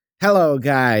Hello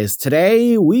guys,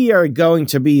 today we are going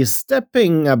to be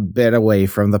stepping a bit away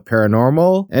from the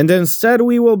paranormal, and instead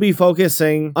we will be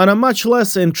focusing on a much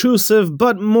less intrusive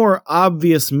but more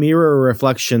obvious mirror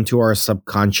reflection to our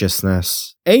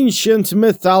subconsciousness. Ancient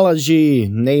mythology,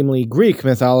 namely Greek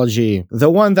mythology,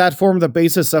 the one that formed the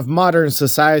basis of modern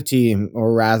society,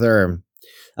 or rather,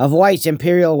 of white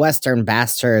imperial western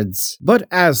bastards. But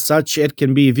as such, it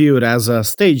can be viewed as a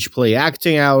stage play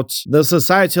acting out the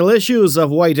societal issues of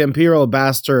white imperial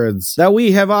bastards that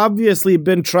we have obviously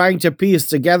been trying to piece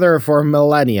together for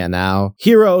millennia now.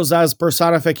 Heroes as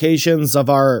personifications of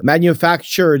our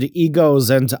manufactured egos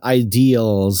and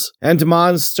ideals, and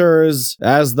monsters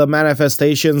as the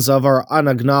manifestations of our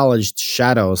unacknowledged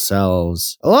shadow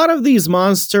selves. A lot of these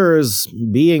monsters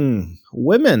being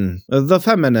women, the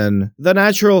feminine, the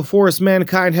natural force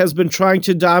mankind has been trying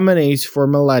to dominate for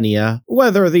millennia.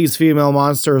 Whether these female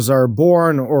monsters are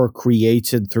born or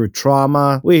created through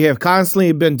trauma, we have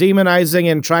constantly been demonizing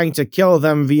and trying to kill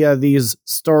them via these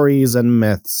stories and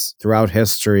myths throughout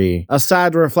history. A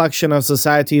sad reflection of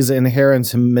society's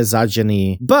inherent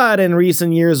misogyny. But in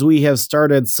recent years, we have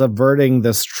started subverting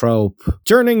this trope,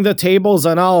 turning the tables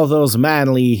on all those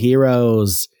manly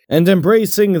heroes, and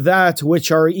embracing that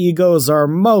which our egos are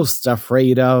most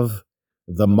afraid of,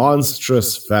 the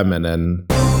monstrous feminine.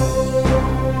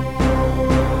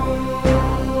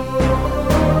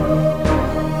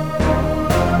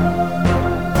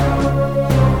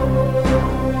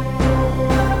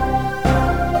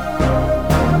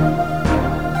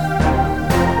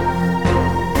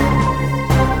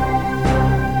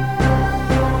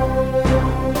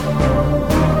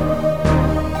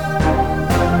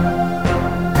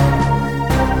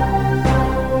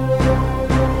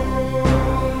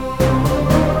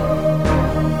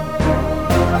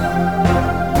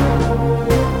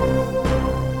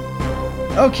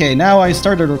 Okay, now I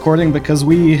started recording because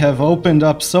we have opened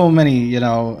up so many,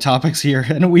 topics here,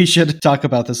 and we should talk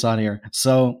about this on here.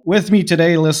 So, with me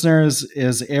today, listeners,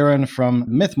 is Aaron from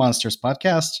Myth Monsters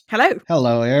podcast. Hello.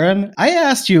 Hello, Aaron. I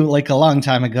asked you a long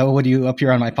time ago, would you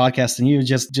appear on my podcast, and you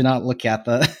just do not look at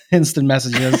the instant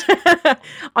messages.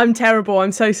 I'm terrible.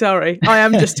 I'm so sorry. I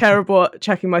am just terrible at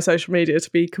checking my social media, to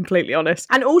be completely honest.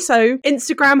 And also,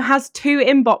 Instagram has two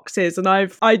inboxes, and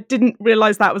I didn't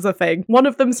realize that was a thing. One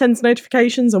of them sends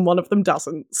notifications, and one of them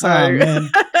doesn't. So, oh, man.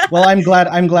 Well, I'm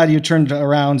glad you turned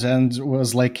around and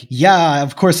was like, yeah,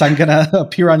 of course I'm gonna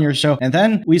appear on your show. And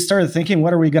then we started thinking,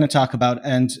 what are we gonna talk about?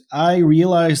 And I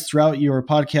realized throughout your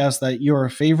podcast that your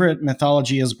favorite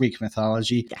mythology is Greek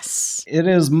mythology. Yes. It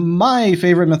is my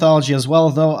favorite mythology as well,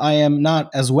 though I am not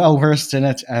as well versed in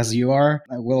it as you are.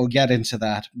 We'll get into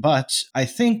that. But I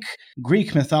think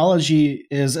Greek mythology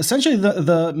is essentially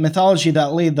the mythology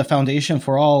that laid the foundation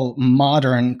for all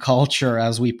modern culture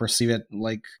as we perceive it,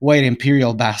 like white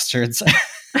imperial bastards.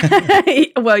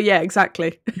 Well, yeah,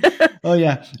 exactly. Oh,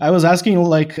 yeah. I was asking,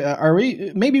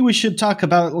 maybe we should talk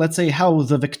about, let's say, how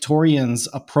the Victorians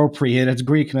appropriated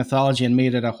Greek mythology and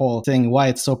made it a whole thing, why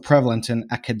it's so prevalent in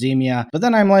academia. But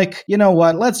then I'm like, you know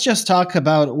what? Let's just talk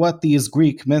about what these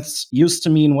Greek myths used to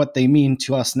mean, what they mean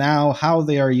to us now, how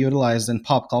they are utilized in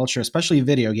pop culture, especially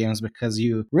video games, because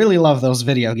you really love those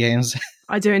video games.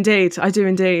 I do indeed.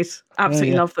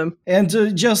 Absolutely love them. And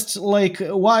just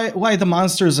why the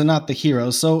monsters are not the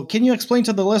heroes. So can you explain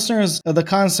to the listeners the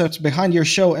concept behind your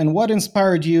show and what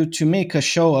inspired you to make a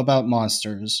show about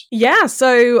monsters? Yeah,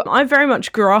 so I very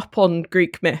much grew up on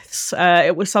Greek myths.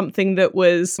 It was something that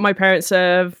was, my parents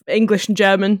are English and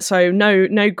German, so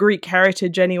no Greek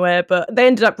heritage anywhere, but they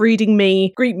ended up reading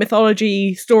me Greek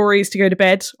mythology stories to go to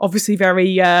bed. Obviously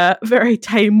very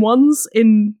tame ones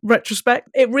in retrospect.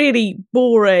 It really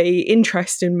bore a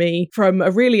interest in me from a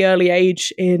really early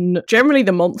age in generally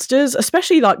the monsters,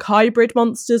 especially like hybrid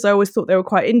monsters. I always thought they were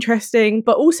quite interesting,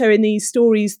 but also in these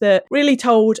stories that really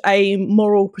told a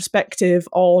moral perspective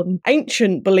on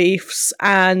ancient beliefs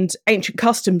and ancient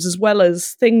customs, as well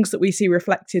as things that we see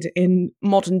reflected in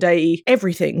modern day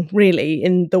everything, really,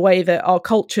 in the way that our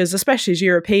cultures, especially as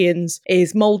Europeans,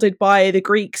 is molded by the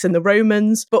Greeks and the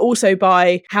Romans, but also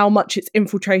by how much it's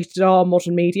infiltrated our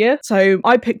modern media. So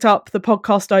I picked up the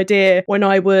podcast idea when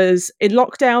I was in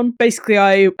lockdown. Basically,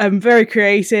 I am very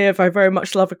creative. I very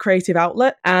much love a creative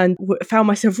outlet, and found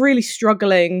myself really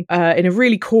struggling in a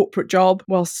really corporate job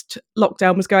whilst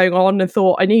lockdown was going on, and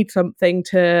thought I need something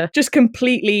to just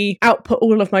completely output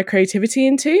all of my creativity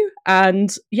into.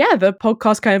 And yeah, the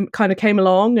podcast kind of came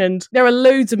along, and there are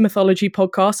loads of mythology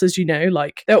podcasts, as you know,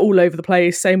 like they're all over the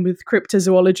place. Same with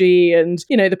cryptozoology and,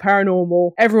 the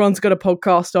paranormal. Everyone's got a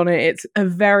podcast on it. It's a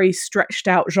very stretched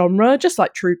out genre, just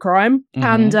like true crime. Mhm.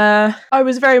 And I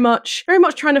was very much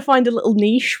trying to find a little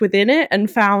niche within it,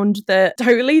 and found that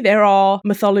totally there are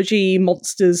mythology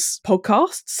monsters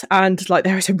podcasts, and like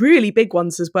there are some really big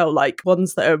ones as well, like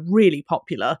ones that are really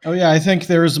popular. Oh yeah, I think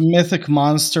there's Mythic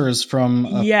Monsters from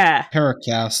Yeah.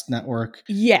 Paracast Network.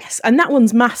 Yes, and that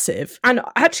one's massive. And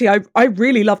actually, I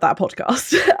really love that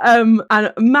podcast. And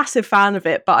a massive fan of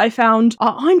it. But I found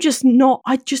I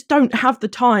just don't have the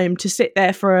time to sit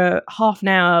there for a half an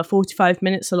hour, 45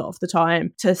 minutes a lot of the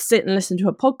time to sit and listen to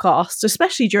a podcast,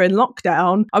 especially during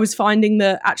lockdown. I was finding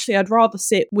that actually I'd rather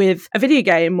sit with a video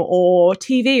game or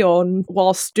TV on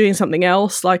whilst doing something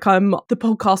else. Like the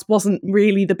podcast wasn't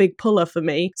really the big puller for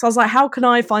me. So I was like, how can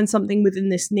I find something within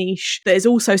this niche that is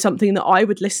also something that I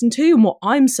would listen to and what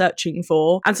I'm searching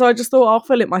for? And so I just thought I'll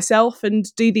fill it myself and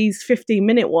do these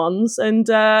 15-minute ones, and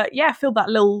fill that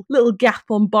little gap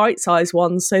on bite-sized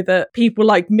ones, so that people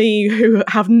like me who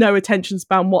have no attention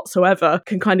span whatsoever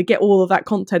can kind of get all of that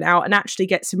content out and actually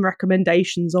get some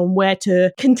recommendations on where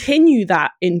to continue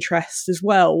that interest as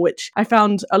well, which I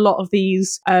found a lot of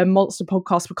these monster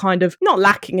podcasts were kind of not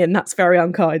lacking in. That's very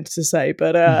unkind to say,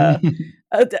 but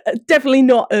definitely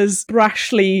not as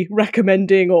brashly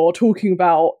recommending or talking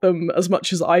about them as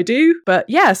much as I do. But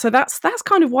yeah, so that's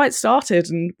kind of why it started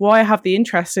and why I have the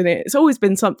interest in it. It's always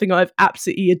been something I've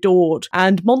absolutely adored.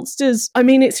 And monsters, I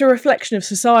mean, it's a reflection of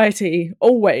society,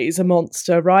 always a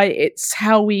monster, right? It's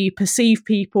how we perceive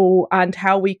people and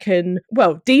how we can,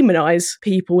 demonize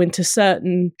people into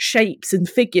certain shapes and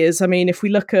figures. I mean, if we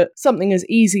look at something as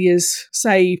easy as,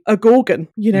 say, a Gorgon,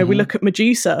 we look at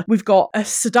Medusa, we've got a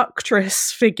seductress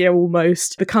figure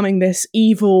almost becoming this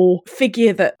evil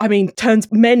figure that, I mean, turns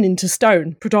men into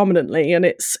stone predominantly. And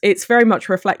it's very much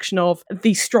a reflection of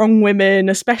these strong women,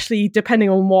 especially depending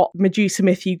on what Medusa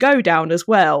myth you go down as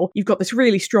well. You've got this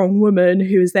really strong woman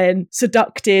who is then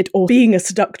seducted or being a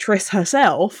seductress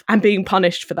herself and being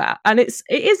punished for that. And it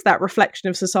is that reflection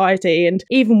of society. And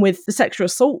even with the sexual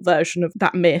assault version of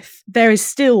that myth, there is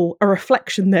still a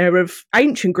reflection there of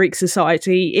ancient Greek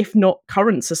society, if not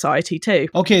current society too.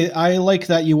 Okay, I like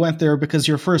that you went there because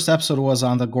your first episode was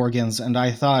on the Gorgons, and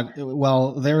I thought,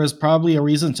 well, there is probably a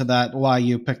reason to that, why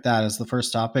you picked that as the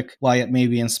first topic, why it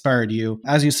maybe inspired you.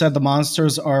 As you said, the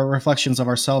monsters are reflections of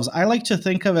ourselves. I like to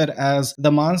think of it as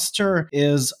the monster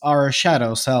is our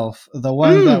shadow self, the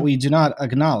one that we do not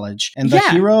acknowledge. And the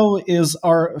hero is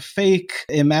our fake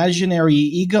imaginary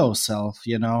ego self,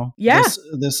 Yeah.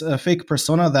 This fake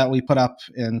persona that we put up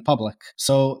in public.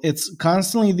 So it's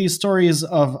constantly these stories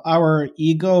of our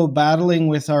ego battling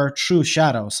with our true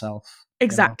shadow self.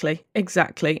 Exactly.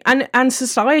 And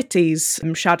society's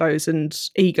shadows and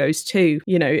egos too,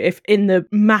 if in the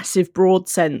massive broad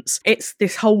sense, it's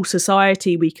this whole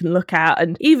society we can look at,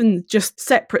 and even just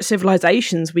separate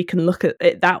civilizations, we can look at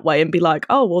it that way and be like,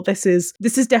 oh, well, this is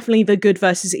definitely the good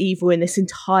versus evil in this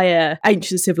entire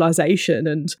ancient civilization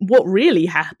and what really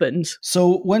happened.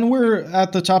 So when we're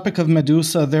at the topic of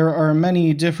Medusa, there are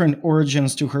many different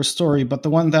origins to her story, but the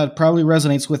one that probably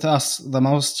resonates with us the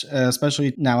most,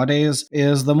 especially nowadays,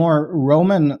 is the more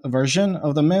Roman version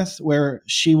of the myth, where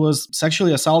she was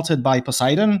sexually assaulted by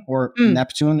Poseidon, or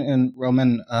Neptune in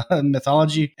Roman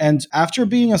mythology. And after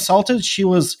being assaulted, she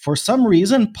was, for some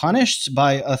reason, punished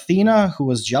by Athena, who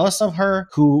was jealous of her,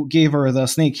 who gave her the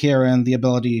snake hair and the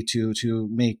ability to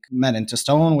make men into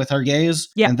stone with her gaze.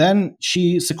 Yeah. And then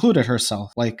she secluded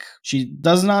herself. Like, she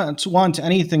does not want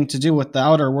anything to do with the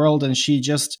outer world, and she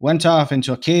just went off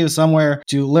into a cave somewhere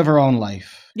to live her own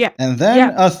life. Yeah. And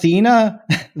then Athena,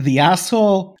 the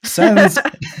asshole, sends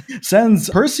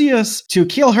Perseus to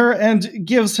kill her and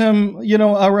gives him,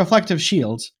 a reflective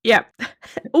shield. Yeah.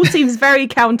 All seems very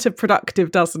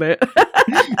counterproductive, doesn't it?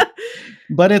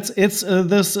 But it's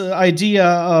this idea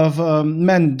of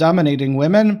men dominating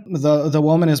women. The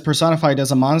woman is personified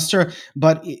as a monster.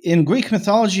 But in Greek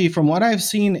mythology, from what I've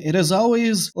seen, it is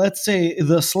always, let's say,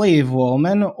 the slave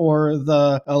woman or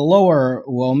the lower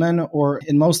woman, or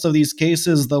in most of these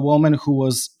cases, the woman who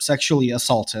was sexually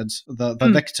assaulted, the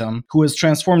victim, who is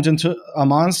transformed into a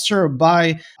monster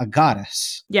by a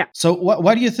goddess. Yeah. So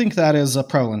why do you think that is a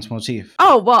prevalent motif?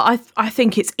 Oh, well, I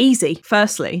think it's easy,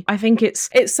 firstly. I think it's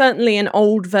certainly an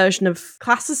old version of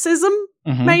classicism.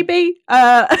 Maybe.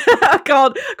 I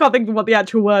can't think of what the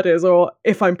actual word is, or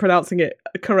if I'm pronouncing it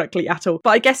correctly at all. But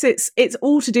I guess it's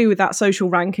all to do with that social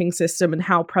ranking system and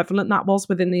how prevalent that was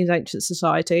within these ancient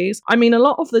societies. I mean, a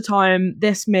lot of the time,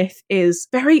 this myth is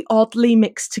very oddly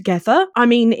mixed together. I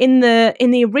mean, in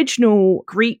the original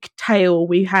Greek tale,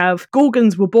 we have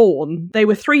Gorgons were born. They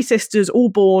were three sisters, all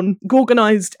born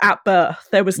Gorgonized at birth.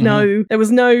 There was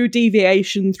no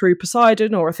deviation through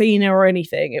Poseidon or Athena or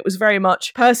anything. It was very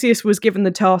much Perseus was given given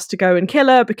the task to go and kill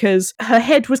her because her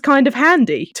head was kind of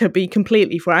handy, to be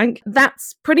completely frank.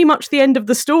 That's pretty much the end of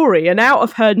the story. And out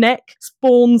of her neck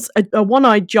spawns a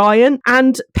one-eyed giant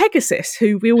and Pegasus,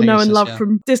 who we all know and love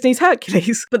from Disney's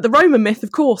Hercules. But the Roman myth,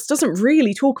 of course, doesn't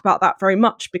really talk about that very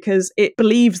much because it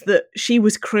believes that she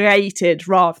was created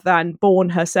rather than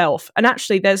born herself. And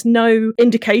actually, there's no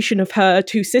indication of her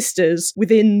two sisters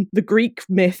within the Greek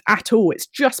myth at all. It's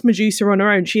just Medusa on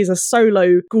her own. She is a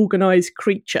solo Gorgonized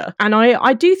creature. And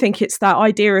I do think it's that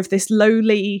idea of this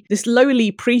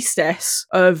lowly priestess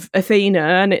of Athena.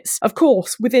 And it's, of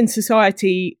course, within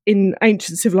society in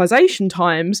ancient civilization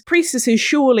times, priestesses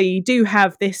surely do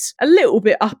have this a little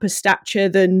bit upper stature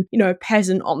than, a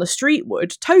peasant on the street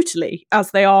would, totally,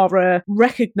 as they are a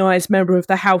recognized member of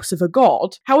the house of a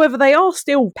god. However, they are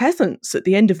still peasants at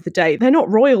the end of the day. They're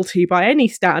not royalty by any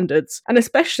standards. And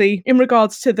especially in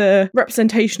regards to the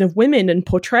representation of women and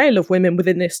portrayal of women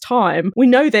within this time, we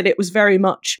know that it was very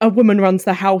much a woman runs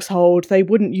the household. They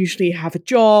wouldn't usually have a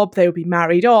job. They would be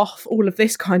married off, all of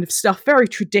this kind of stuff. Very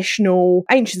traditional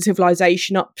ancient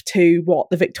civilization up to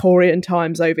the Victorian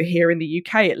times over here in the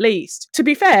UK at least. To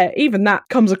be fair, even that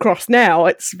comes across now.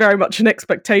 It's very much an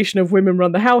expectation of women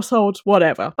run the household,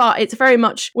 whatever. But it's very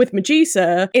much with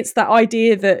Medusa, it's that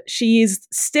idea that she is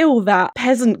still that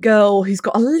peasant girl who's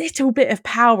got a little bit of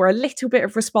power, a little bit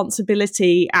of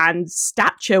responsibility and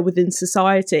stature within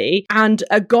society, and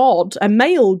a god, a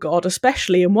male god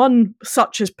especially, and one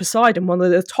such as Poseidon, one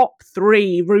of the top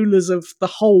 3 rulers of the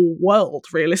whole world,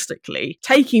 realistically,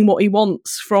 taking what he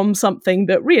wants from something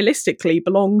that realistically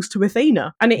belongs to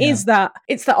Athena. And it's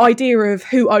the idea of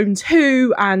who owns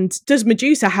who, and does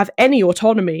Medusa have any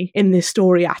autonomy in this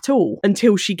story at all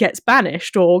until she gets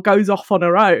banished or goes off on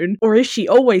her own? Or is she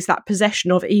always that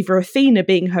possession of either Athena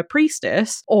being her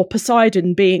priestess or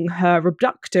Poseidon being her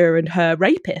abductor and her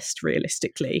rapist,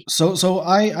 realistically? So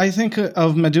I think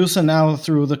of Medusa now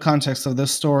through the context of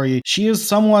this story. She is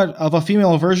somewhat of a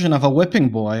female version of a whipping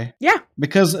boy. Yeah.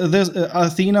 Because this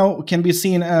Athena can be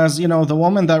seen as, the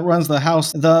woman that runs the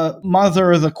house, the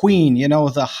mother, the queen,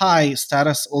 the high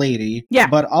status lady. Yeah.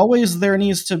 But always there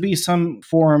needs to be some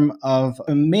form of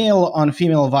male on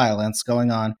female violence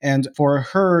going on. And for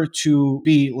her to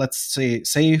be, let's say,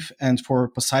 safe, and for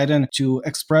Poseidon to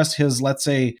express his, let's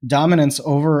say, dominance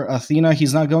over Athena,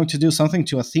 he's not going to do something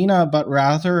to Athena, but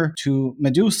rather to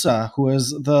Medusa, who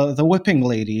is the whipping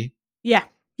lady.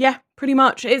 Yeah, pretty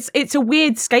much. It's a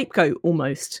weird scapegoat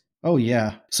almost. Oh,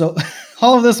 yeah. So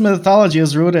all of this mythology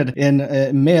is rooted in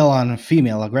male on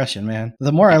female aggression, man.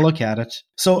 The more I look at it.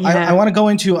 So I want to go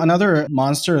into another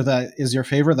monster that is your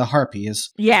favorite, the Harpies.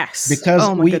 Yes.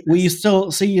 Because we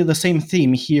still see the same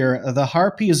theme here. The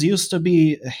Harpies used to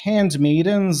be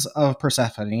handmaidens of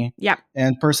Persephone. Yeah.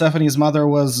 And Persephone's mother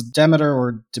was Demeter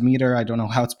or Demeter. I don't know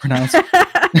how it's pronounced.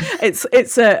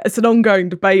 It's an ongoing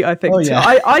debate, I think. Oh,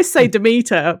 yeah. I say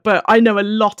Demeter, but I know a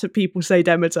lot of people say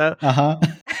Demeter. Uh-huh.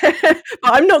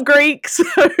 But I'm not Greek, so...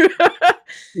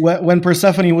 When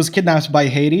Persephone was kidnapped by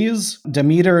Hades,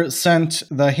 Demeter sent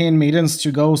the handmaidens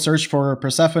to go search for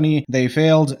Persephone. They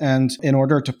failed, and in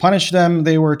order to punish them,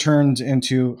 they were turned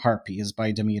into Harpies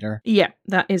by Demeter. Yeah,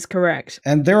 that is correct.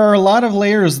 And there are a lot of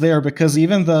layers there, because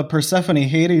even the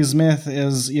Persephone-Hades myth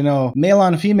is, male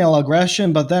on female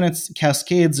aggression, but then it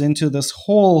cascades into this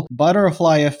whole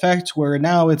butterfly effect where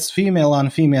now it's female on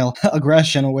female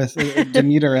aggression with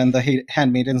Demeter and the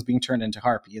handmaidens being turned into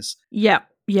Harpies.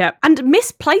 Yeah, and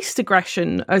misplaced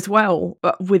aggression as well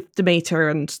with Demeter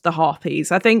and the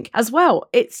Harpies. I think as well,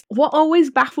 it's what always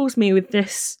baffles me with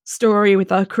this story with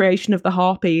the creation of the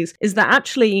Harpies is that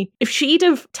actually, if she'd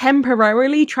have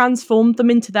temporarily transformed them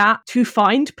into that to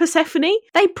find Persephone,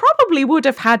 they probably would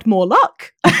have had more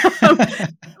luck.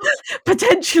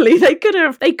 Potentially, they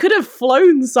could have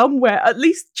flown somewhere, at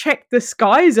least checked the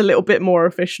skies a little bit more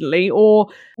efficiently, or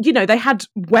they had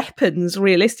weapons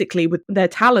realistically with their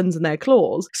talons and their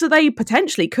claws, so they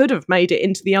potentially could have made it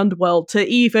into the underworld to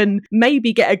even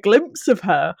maybe get a glimpse of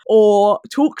her, or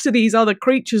talk to these other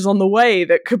creatures on the way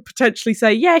that could potentially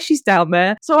say, yeah, she's down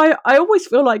there. So I always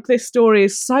feel like this story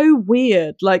is so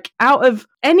weird. Like, out of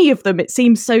any of them, it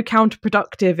seems so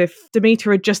counterproductive if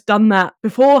Demeter had just done that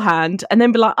beforehand and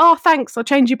then be like, oh, thanks, I'll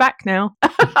change you back now.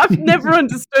 I've never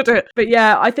understood it. But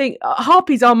yeah, I think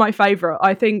Harpies are my favourite.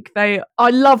 I think I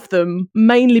love them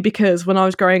mainly because when I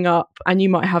was growing up, and you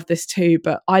might have this too,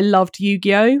 but I loved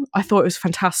Yu-Gi-Oh! I thought it was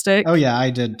fantastic. Oh yeah, I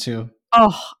did too.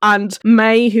 Oh, and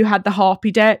May, who had the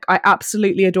Harpy deck, I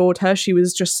absolutely adored her. She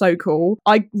was just so cool.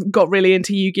 I got really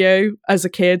into Yu-Gi-Oh! As a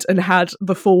kid and had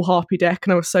the full Harpy deck,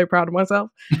 and I was so proud of myself.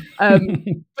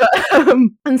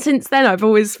 And since then, I've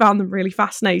always found them really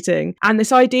fascinating. And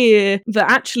this idea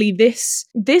that actually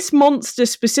this monster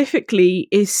specifically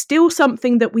is still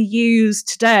something that we use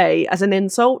today as an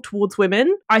insult towards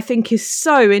women, I think is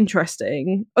so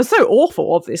interesting. So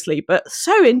awful, obviously, but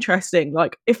so interesting.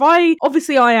 Like, I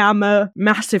am a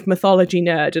massive mythology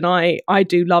nerd and I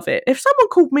do love it. If someone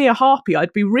called me a harpy,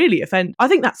 I'd be really offended. I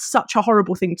think that's such a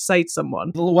horrible thing to say to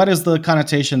someone. What is the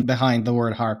connotation behind the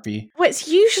word harpy? Well, it's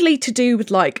usually to do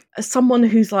with like someone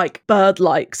who's like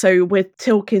bird-like, so with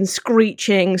Tilkin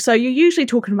screeching. So you're usually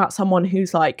talking about someone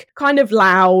who's like kind of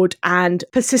loud and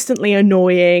persistently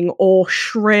annoying or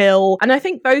shrill. And I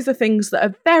think those are things that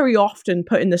are very often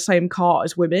put in the same cart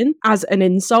as women as an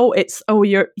insult. It's, oh,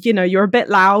 you're a bit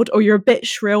loud or you're a bit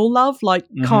shrill, love, like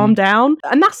calm down.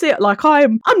 And that's it. Like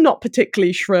I'm not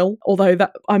particularly shrill, although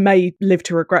that I may live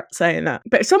to regret saying that.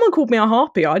 But if someone called me a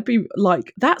harpy, I'd be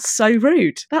like, that's so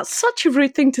rude. That's such a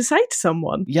rude thing to say to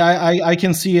someone. Yeah, I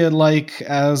can see it like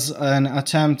as an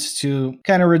attempt to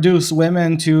kind of reduce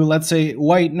women to, let's say,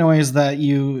 white noise that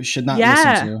you should not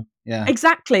listen to. Yeah,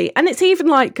 exactly. And it's even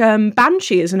like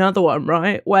Banshee is another one,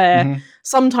 right? Where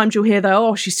sometimes you'll hear that,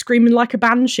 oh, she's screaming like a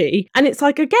banshee. And it's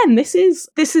like, again, this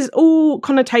is all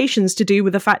connotations to do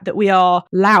with the fact that we are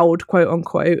loud, quote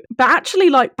unquote. But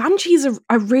actually, like, banshees are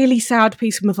a really sad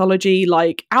piece of mythology.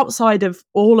 Like, outside of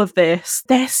all of this,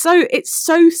 it's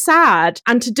so sad.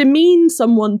 And to demean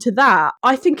someone to that,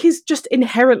 I think is just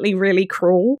inherently really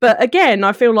cruel. But again,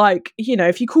 I feel like,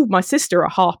 if you called my sister a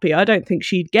harpy, I don't think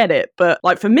she'd get it. But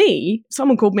like for me,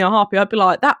 someone called me a harpy, I'd be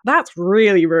like, that's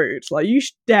really rude. Like, you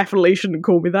definitely shouldn't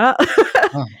call me that.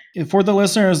 For the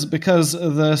listeners, because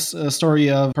this story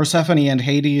of Persephone and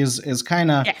Hades is kind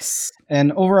of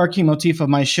an overarching motif of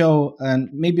my show, and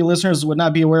maybe listeners would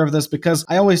not be aware of this because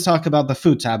I always talk about the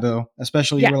food taboo,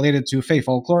 especially related to Fae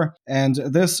folklore. And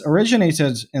this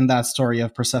originated in that story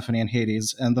of Persephone and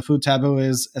Hades. And the food taboo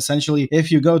is essentially,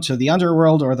 if you go to the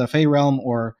underworld or the Fae realm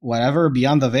or whatever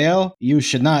beyond the veil, you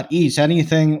should not eat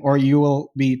anything or you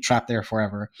will be trapped there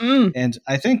forever. And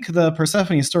I think the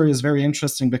Persephone story is very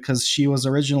interesting because she was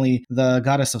originally the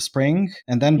goddess of spring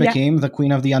and then became the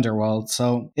queen of the underworld.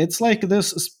 So it's like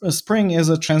this spring is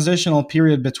a transitional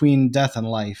period between death and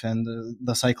life and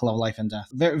the cycle of life and death.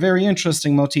 Very, very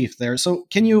interesting motif there. So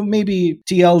can you maybe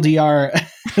TLDR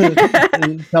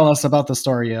tell us about the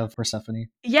story of Persephone?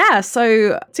 Yeah,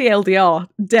 so TLDR,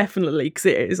 definitely, because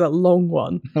it is a long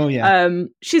one. Oh, yeah.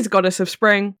 She's a goddess of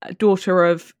spring, daughter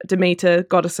of Demeter,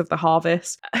 goddess of the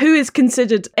harvest, who is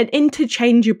considered an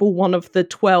interchangeable one of the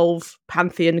 12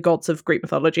 pantheon gods of Greek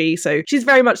mythology. So she's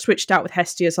very much switched out with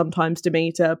Hestia, sometimes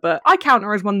Demeter, but I count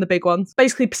her as one of the big ones.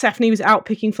 Basically, Persephone was out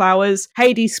picking flowers.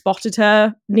 Hades spotted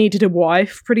her, needed a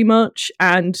wife, pretty much,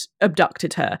 and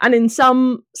abducted her. And in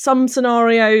some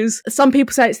scenarios, some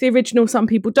people say it's the original, some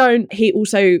people don't. He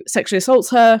also sexually assaults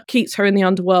her, keeps her in the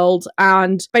underworld,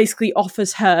 and basically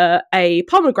offers her a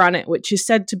pomegranate, which is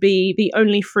said to be the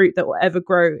only fruit that will ever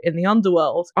grow in the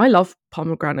underworld. I love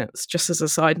pomegranates, just as a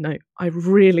side note. I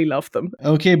really love them.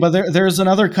 Okay, but there's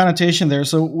another connotation there.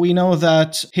 So we know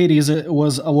that Hades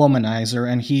was a womanizer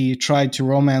and he tried to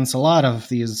romance a lot of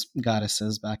these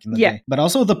goddesses back in the day. But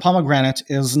also the pomegranate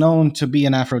is known to be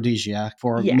an aphrodisiac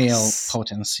for male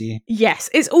potency. Yes,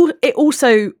 it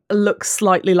also looks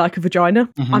slightly like a vagina.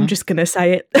 I'm just going to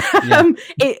say it.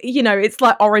 It's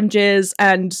like oranges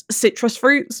and citrus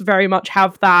fruits very much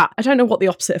have that. I don't know what the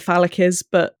opposite of phallic is,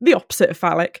 but the opposite of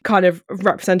phallic kind of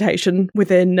representation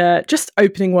within just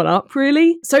opening one up,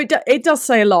 really. So it does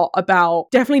say a lot about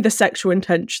definitely the sexual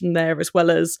intention there, as well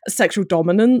as sexual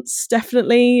dominance,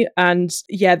 definitely. And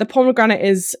yeah, the pomegranate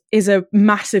is a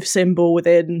massive symbol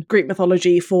within Greek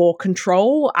mythology for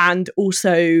control and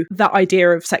also that idea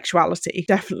of sexuality,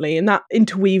 definitely. And that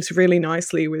interweaves really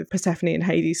nicely with Persephone and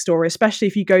Hades' story, especially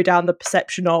if you go down the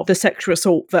perception of the sexual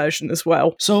assault version as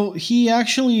well. So he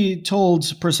actually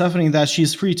told Persephone that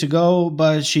she's free to go,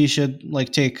 but she should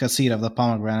take a seed of the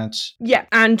pomegranate. Yeah,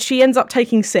 and she ends up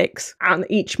taking 6, and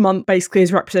each month basically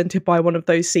is represented by one of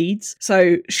those seeds.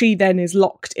 So she then is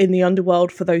locked in the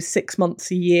underworld for those 6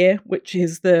 months a year, which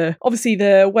is obviously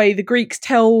the way the Greeks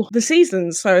tell the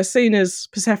seasons. So as soon as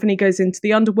Persephone goes into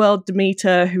the underworld, Demeter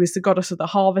Demeter, who is the goddess of the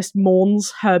harvest,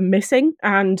 mourns her missing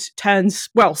and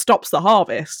stops the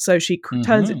harvest. So she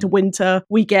turns it to winter.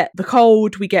 We get the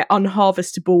cold, we get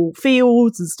unharvestable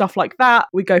fields and stuff like that.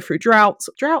 We go through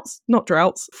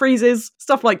freezes,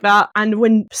 stuff like that. And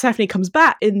when Persephone comes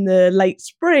back in the late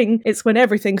spring, it's when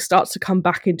everything starts to come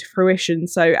back into fruition.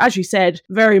 So as you said,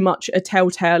 very much a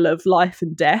telltale of life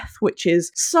and death, which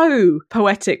is so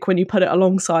poetic when you put it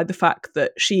alongside the fact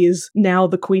that she is now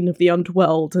the queen of the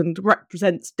underworld and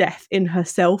represents death in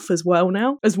herself as well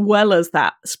now, as well as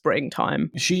that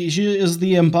springtime. She is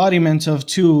the embodiment of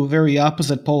two very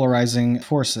opposite polarizing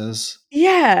forces.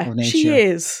 Yeah, she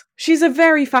is. She's a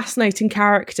very fascinating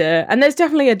character, and there's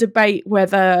definitely a debate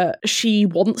whether she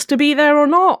wants to be there or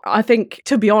not. I think,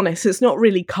 to be honest, it's not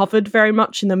really covered very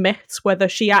much in the myths whether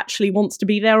she actually wants to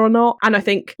be there or not. And I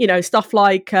think, stuff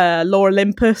like Lore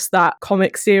Olympus, that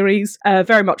comic series,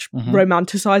 very much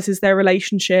romanticizes their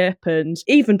relationship. And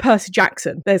even Percy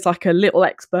Jackson, there's like a little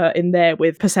expert in there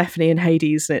with Persephone and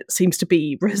Hades, and it seems to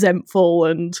be resentful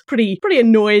and pretty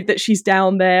annoyed that she's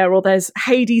down there. Or there's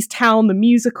Hades Town, the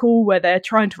musical, where they're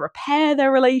trying to repair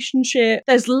their relationship.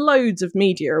 There's loads of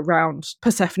media around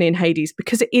Persephone and Hades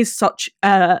because it is such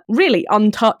a really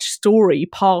untouched story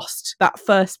past that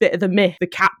first bit of the myth, the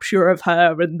capture of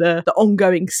her and the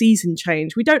ongoing season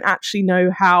change. We don't actually know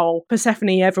how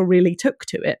Persephone ever really took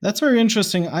to it. That's very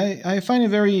interesting. I find it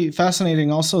very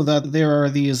fascinating also that there are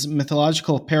these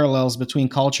mythological parallels between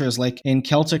cultures. Like in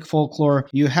Celtic folklore,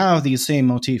 you have these same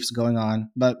motifs going on,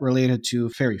 but related to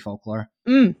fairy folklore.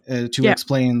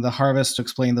 Explain the harvest, to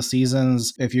explain the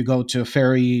seasons. If you go to a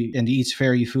fairy and eat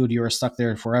fairy food, you are stuck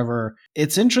there forever.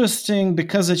 It's interesting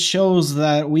because it shows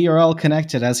that we are all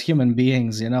connected as human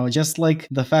beings, just like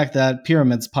the fact that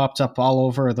pyramids popped up all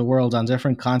over the world on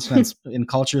different continents in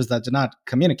cultures that do not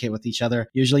communicate with each other.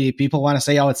 Usually people want to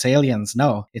say, it's aliens.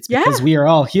 No, it's because we are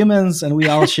all humans and we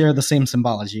all share the same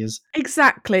symbologies.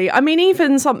 Exactly. I mean,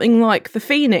 even something like the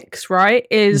Phoenix, right,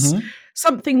 is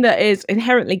something that is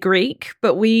inherently Greek,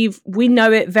 but we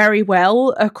know it very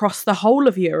well across the whole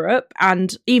of Europe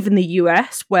and even the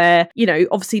US, where,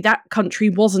 obviously that country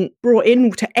wasn't brought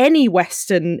into any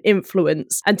Western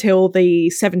influence until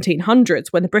the 1700s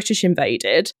when the British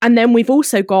invaded. And then we've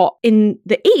also got in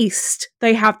the East,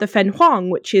 they have the Fen Huang,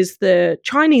 which is the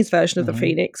Chinese version of the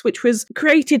Phoenix, which was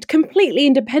created completely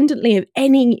independently of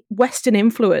any Western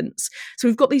influence. So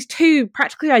we've got these two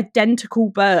practically identical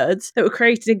birds that were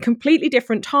created in completely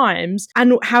different times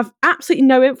and have absolutely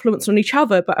no influence on each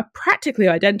other, but are practically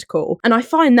identical. And I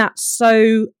find that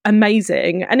so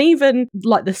amazing. And even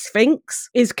like the Sphinx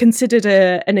is considered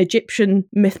an Egyptian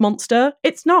myth monster.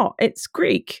 It's not. It's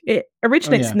Greek. It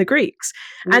originates in the Greeks.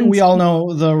 And we all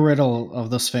know the riddle of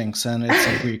the Sphinx, and it's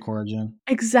a Greek origin.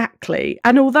 Exactly.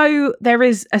 And although there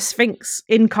is a Sphinx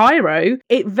in Cairo,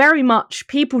 it very much,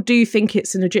 people do think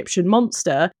it's an Egyptian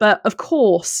monster, but of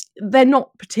course, they're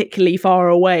not particularly far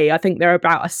away. I think they're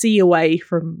about a sea away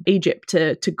from Egypt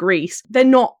to Greece. They're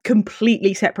not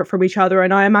completely separate from each other,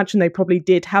 and I imagine they probably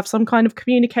did have some kind of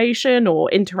communication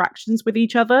or interactions with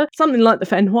each other. Something like the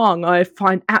Fen Huang I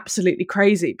find absolutely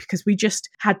crazy because we just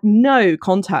had no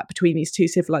contact between these two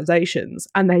civilizations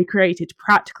and they created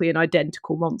practically an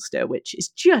identical monster, which is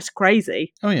just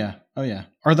crazy. Oh yeah.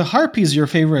 Are the Harpies your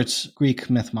favorite Greek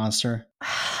myth monster?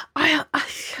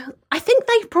 I think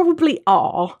they probably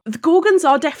are. The Gorgons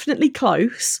are definitely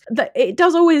close. It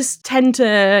does always tend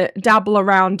to dabble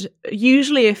around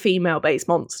usually a female-based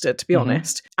monster, to be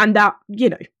honest. And that,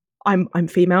 I'm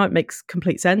female, it makes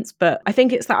complete sense, but I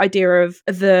think it's that idea of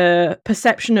the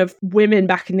perception of women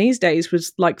back in these days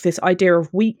was like this idea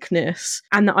of weakness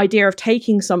and the idea of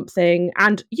taking something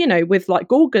and, with like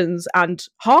Gorgons and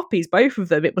Harpies, both of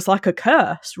them, it was like a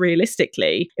curse,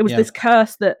 realistically. It was this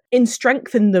curse that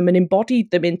strengthened them and embodied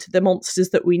them into the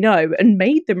monsters that we know and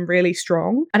made them really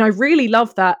strong. And I really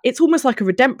love that. It's almost like a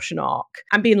redemption arc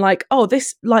and being like,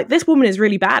 this woman is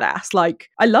really badass. Like,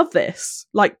 I love this.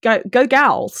 Like, go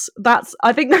gals.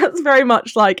 I think that's very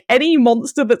much like any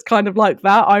monster that's kind of like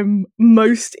that I'm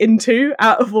most into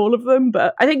out of all of them.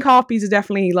 But I think Harpies are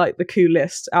definitely like the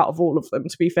coolest out of all of them,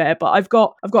 to be fair. But I've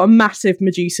got a massive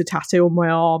Medusa tattoo on my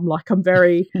arm. Like I'm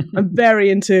very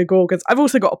into Gorgons. I've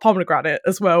also got a pomegranate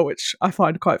as well, which I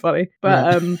find quite funny.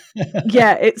 But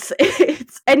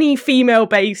it's any female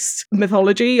based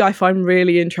mythology I find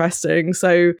really interesting.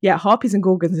 So yeah, Harpies and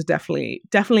Gorgons are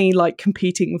definitely like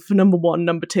competing for number one,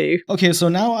 number two. Okay, so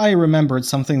now I remembered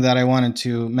something that I wanted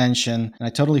to mention, and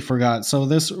I totally forgot. So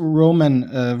this Roman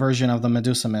version of the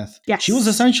Medusa myth, yes, she was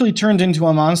essentially turned into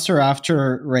a monster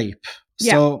after rape.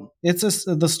 Yeah. So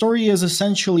the story is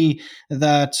essentially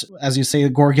that, as you say, the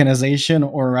Gorgonization,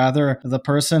 or rather the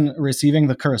person receiving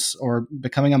the curse or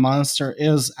becoming a monster,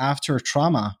 is after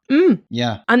trauma.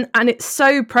 Yeah. And it's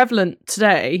so prevalent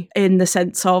today in the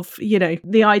sense of,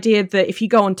 the idea that if you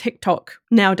go on TikTok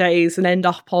nowadays and end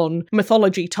up on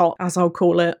Mythology Top, as I'll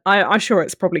call it, I'm sure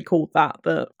it's probably called that,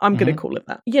 but I'm going to call it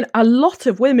that. A lot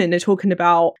of women are talking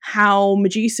about how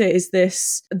Medusa is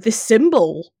this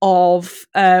symbol of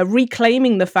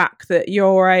reclaiming the fact that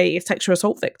you're a sexual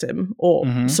assault victim, or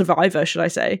survivor, should I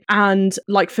say. And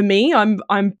like for me,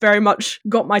 I'm very much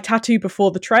got my tattoo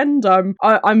before the trend.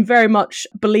 I'm very much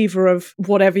a believer of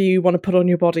whatever you want to put on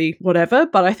your body, whatever.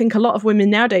 But I think a lot of women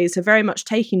nowadays are very much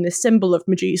taking this symbol of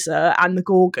Medusa and the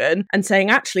Gorgon and saying,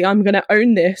 actually, I'm going to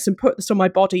own this and put this on my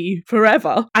body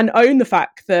forever and own the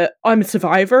fact that I'm a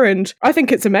survivor. And I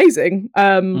think it's amazing.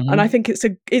 And I think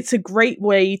it's a great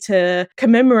way to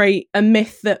commemorate a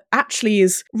myth that actually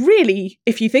is really,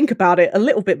 if you think about it, a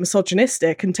little bit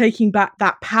misogynistic, and taking back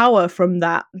that power from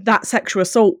that sexual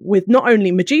assault with not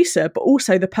only Medusa, but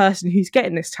also the person who's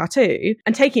getting this tattoo,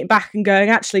 and taking it back and going,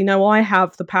 actually, no, I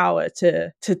have the power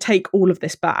to take all of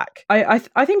this back.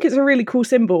 I think it's a really cool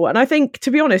symbol. And I think,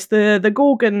 to be honest, the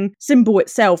Gorgon symbol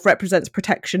itself represents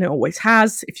protection. It always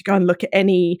has. If you go and look at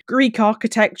any Greek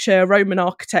architecture, Roman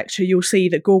architecture, you'll see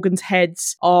that Gorgon's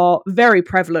heads are very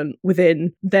prevalent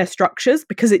within their structures,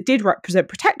 because it did represent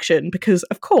protection, because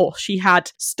of course she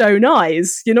had stone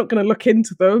eyes. You're not going to look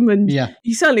into them, and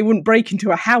you certainly wouldn't break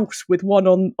into a house with one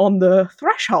on the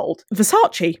threshold.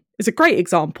 Versace is a great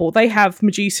example. They have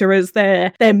Medusa as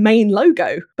their main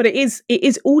logo, but it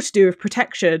is all to do with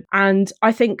protection. And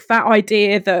I think that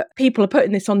idea that people are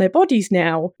putting this on their bodies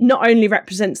now not only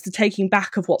represents the taking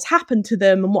back of what's happened to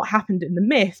them and what happened in the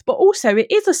myth, but also it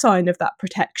is a sign of that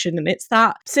protection. And it's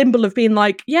that symbol of being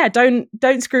like, yeah, don't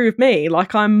screw with me.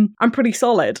 Like I'm pretty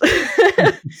solid.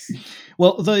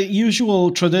 Well, the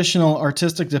usual traditional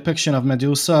artistic depiction of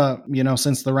Medusa,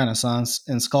 since the Renaissance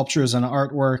in sculptures and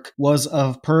artwork, was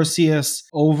of Perseus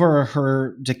over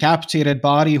her decapitated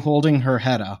body holding her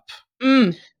head up.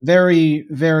 Very,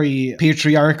 very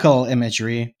patriarchal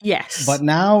imagery. Yes. But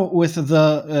now with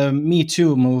the Me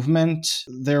Too movement,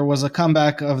 there was a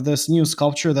comeback of this new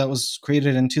sculpture that was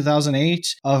created in 2008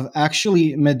 of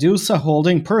actually Medusa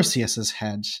holding Perseus's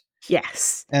head.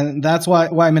 Yes. And that's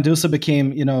why Medusa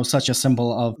became, such a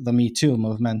symbol of the Me Too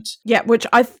movement. Yeah, which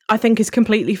I think is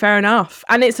completely fair enough.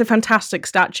 And it's a fantastic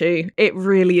statue. It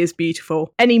really is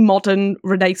beautiful. Any modern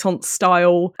Renaissance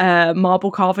style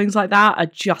marble carvings like that are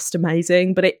just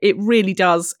amazing. But it really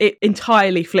does. It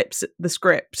entirely flips the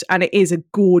script, and it is a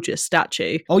gorgeous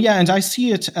statue. Oh, yeah. And I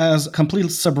see it as a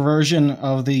complete subversion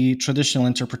of the traditional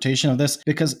interpretation of this,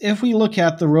 because if we look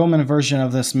at the Roman version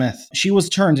of this myth, she was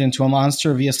turned into a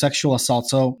monster via sexual assault.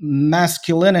 So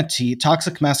masculinity,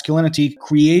 toxic masculinity,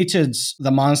 created the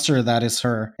monster that is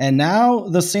her. And now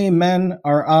the same men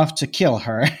are off to kill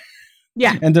her.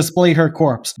 Yeah. And display her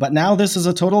corpse. But now this is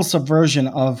a total subversion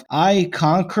of, I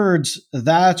conquered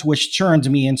that which turned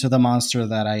me into the monster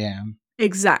that I am.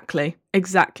 Exactly.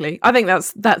 I think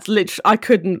that's literally, I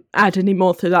couldn't add any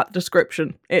more to that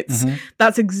description.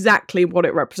 That's exactly what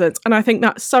it represents. And I think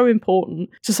that's so important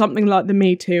to something like the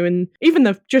Me Too, and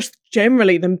even just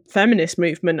generally the feminist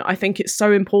movement. I think it's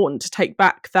so important to take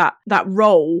back that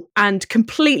role and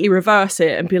completely reverse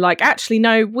it and be like, actually,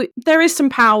 no, there is some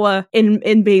power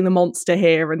in being the monster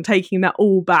here and taking that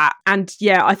all back. And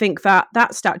yeah, I think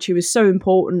that statue is so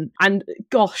important. And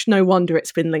gosh, no wonder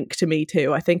it's been linked to Me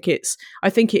Too. I think it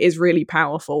is really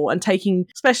powerful, and taking,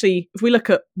 especially if we look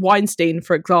at Weinstein,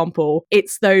 for example,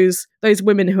 it's those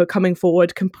women who are coming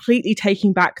forward, completely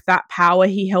taking back that power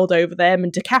he held over them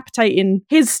and decapitating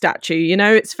his statue.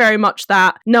 It's very much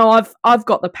that, no, I've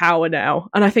got the power now.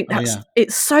 And I think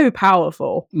it's so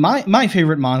powerful. My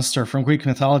favorite monster from Greek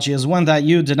mythology is one that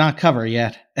you did not cover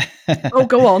yet. Oh,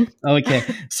 go on. Okay,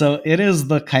 so it is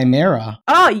the Chimera.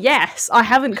 Oh, yes. I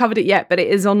haven't covered it yet, but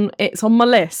it's on my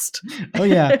list. Oh,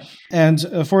 yeah. And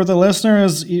for the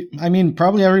listeners,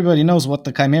 probably everybody knows what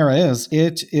the Chimera is.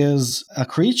 It is a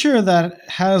creature that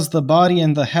has the body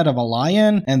and the head of a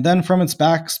lion, and then from its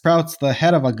back sprouts the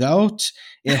head of a goat.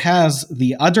 It has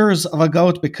the udders of a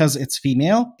goat because it's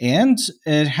female, and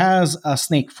it has a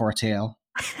snake for a tail.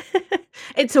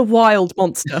 It's a wild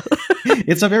monster.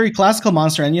 It's a very classical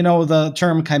monster. And, the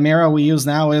term chimera we use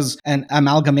now is an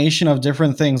amalgamation of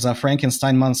different things, a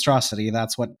Frankenstein monstrosity.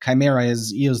 That's what chimera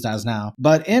is used as now.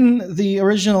 But in the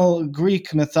original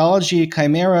Greek mythology,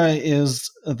 chimera is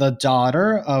the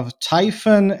daughter of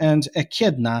Typhon and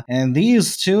Echidna, and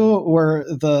these two were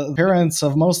the parents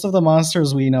of most of the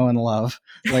monsters we know and love,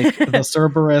 like the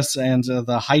Cerberus and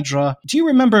the Hydra. Do you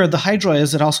remember the Hydra?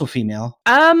 Is it also female?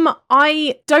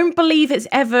 I don't believe it's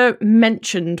ever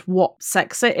mentioned what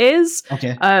sex it is.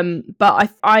 Okay. But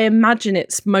I imagine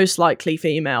it's most likely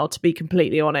female, to be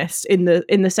completely honest, in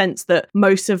the sense that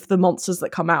most of the monsters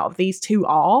that come out of these two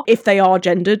are, if they are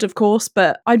gendered, of course.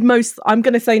 But I'm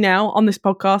going to say now on this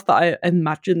podcast that I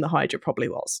imagine the Hydra probably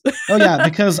was. Oh yeah,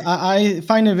 because I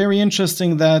find it very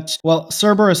interesting that, well,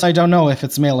 Cerberus, I don't know if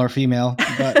it's male or female,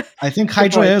 but I think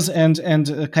Hydra is, and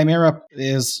Chimera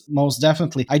is most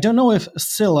definitely. I don't know if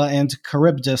Scylla and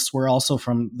Charybdis were also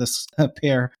from this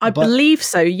pair. I believe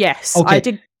so, yes. Okay. I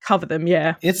did cover them,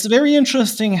 yeah. It's very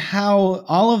interesting how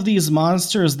all of these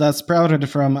monsters that sprouted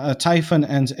from Typhon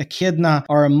and Echidna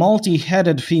are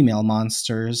multi-headed female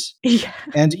monsters. Yeah.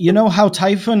 And you know how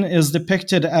Typhon is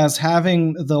depicted as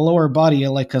having the lower body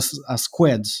like a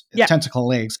squid, tentacle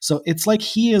legs. So it's like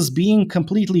he is being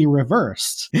completely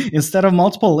reversed. Instead of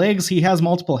multiple legs, he has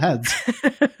multiple heads.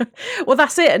 Well,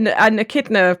 that's it. And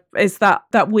Echidna is that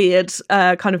weird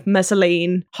kind of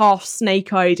Mescaline half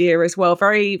snake idea as well.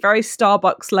 Very, very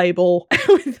Starbucks label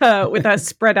with her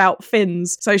spread out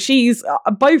fins. So she's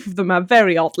both of them have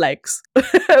very odd legs,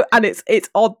 and it's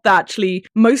odd that actually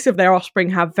most of their offspring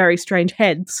have very strange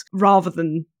heads rather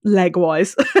than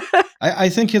leg-wise. I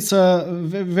think it's a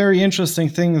very interesting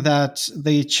thing that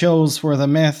they chose for the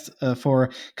myth for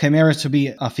Chimera to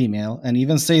be a female, and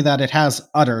even say that it has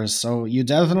udders, so you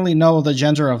definitely know the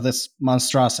gender of this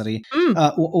monstrosity.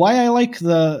 Why I like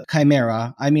the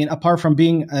Chimera, I mean, apart from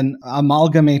being an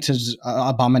amalgamated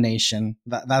abomination,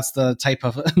 that's the type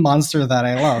of monster that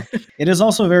I love. It is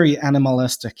also very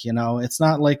animalistic, you know? It's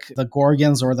not like the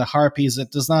Gorgons or the Harpies.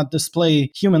 It does not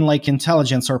display human-like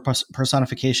intelligence or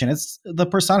personification. It's the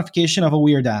personification of a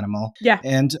weird animal. Yeah.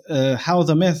 And how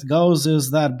the myth goes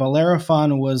is that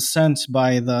Bellerophon was sent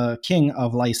by the king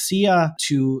of Lycia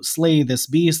to slay this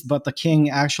beast, but the king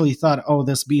actually thought, oh,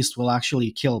 this beast will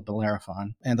actually kill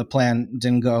Bellerophon. And the plan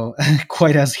didn't go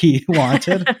quite as he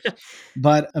wanted.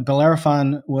 But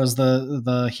Bellerophon was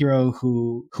the hero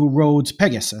who rode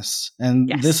Pegasus. And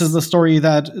this is the story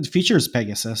that features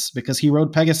Pegasus, because he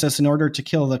rode Pegasus in order to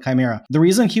kill the Chimera. The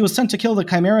reason he was sent to kill the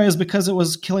Chimera is because it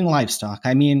was killing livestock.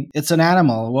 I mean, it's an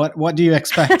animal. What do you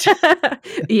expect?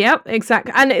 Yep,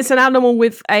 exactly. And it's an animal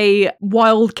with a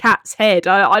wild cat's head.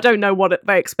 I don't know what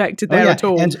they expected there at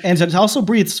all. And it also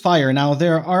breathes fire. Now,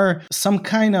 there are some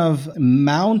kind of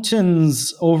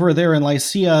mountains over there in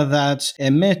Lycia that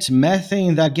emit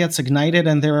methane that gets ignited,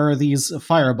 and there are these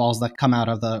fireballs that come out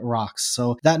of the rocks.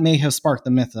 So that may have sparked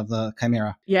the myth of the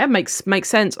Chimera. Yeah, makes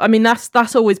sense. I mean,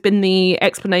 that's always been the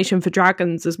explanation for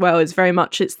dragons as well. It's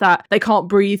that they can't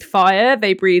breathe fire.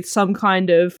 They breathe some kind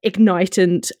of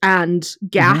ignitant and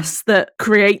gas that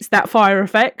creates that fire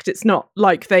effect. It's not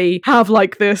like they have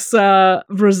like this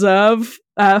reserve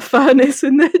furnace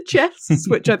in their chests,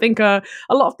 which I think a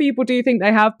lot of people do think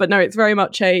they have, but no, it's very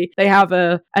much they have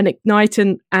an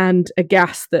ignitant and a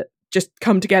gas that just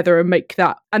come together and make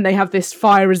that, and they have this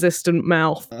fire-resistant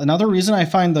mouth. Another reason I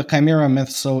find the Chimera myth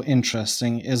so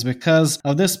interesting is because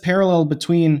of this parallel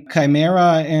between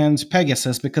Chimera and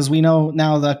Pegasus, because we know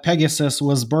now that Pegasus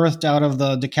was birthed out of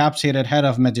the decapitated head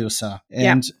of Medusa,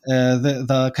 and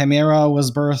the Chimera was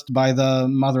birthed by the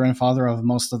mother and father of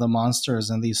most of the monsters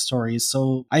in these stories.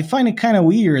 So I find it kind of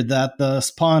weird that the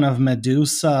spawn of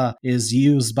Medusa is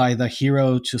used by the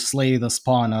hero to slay the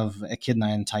spawn of Echidna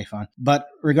and Typhon. But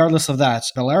regardless of that,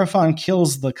 Bellerophon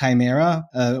kills the Chimera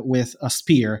with a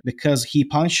spear, because he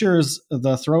punctures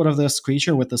the throat of this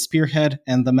creature with the spearhead,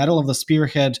 and the metal of the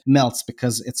spearhead melts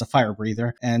because it's a fire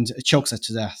breather, and chokes it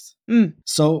to death.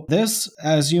 So this,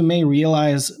 as you may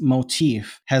realize,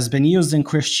 motif has been used in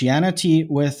Christianity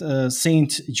with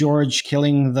Saint George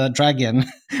killing the dragon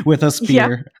with a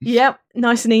spear. Yep.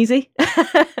 Nice and easy.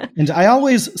 And I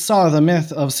always saw the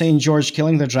myth of Saint George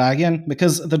killing the dragon,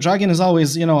 because the dragon is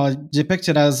always,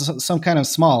 depicted as some kind of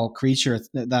small creature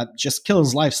that just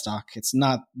kills livestock. It's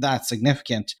not that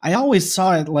significant. I always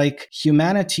saw it like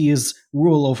humanity's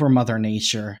rule over Mother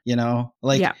Nature,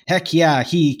 heck yeah,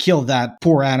 he killed that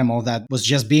poor animal that was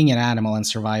just being an animal and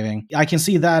surviving. I can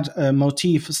see that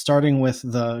motif starting with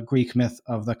the Greek myth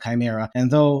of the Chimera.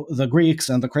 And though the Greeks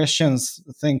and the Christians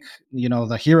think,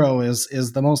 the hero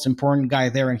is the most important guy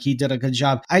there and he did a good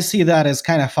job, I see that as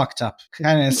kind of fucked up.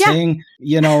 Kind of saying,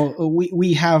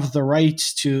 we have the right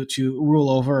to rule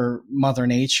over Mother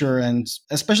Nature, and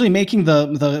especially making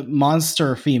the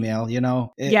monster female,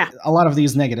 a lot of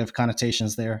these negative connotations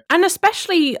adaptations there. And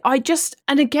especially,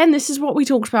 and again, this is what we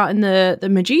talked about in the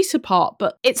Medusa part,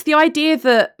 but it's the idea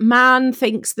that man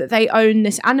thinks that they own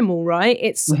this animal, right?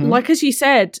 It's like, as you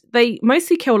said, they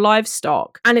mostly kill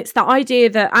livestock. And it's the idea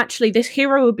that actually this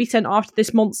hero would be sent after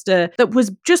this monster that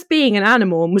was just being an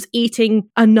animal and was eating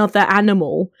another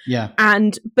animal. Yeah.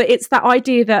 But it's that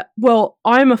idea that, well,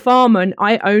 I'm a farmer and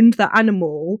I owned that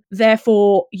animal,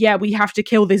 therefore, yeah, we have to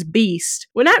kill this beast.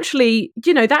 When actually,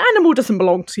 that animal doesn't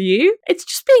belong to you. It's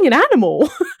just being an animal,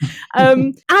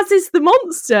 as is the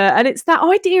monster. And it's that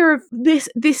idea of this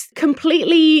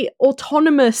completely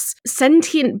autonomous,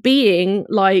 sentient being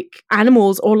like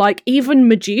animals, or like even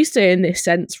Medusa in this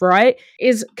sense, right,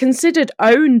 is considered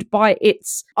owned by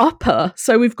its upper.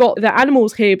 So we've got the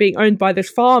animals here being owned by this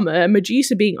farmer, and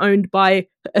Medusa being owned by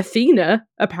Athena,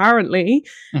 apparently,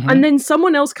 and then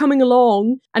someone else coming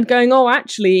along and going, oh,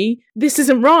 actually, this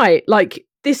isn't right. Like,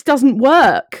 this doesn't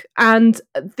work. And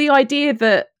the idea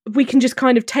that we can just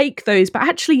kind of take those, but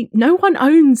actually no one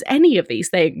owns any of these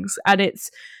things. And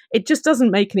it just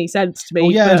doesn't make any sense to me. Oh,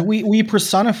 yeah, but we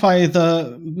personify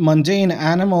the mundane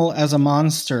animal as a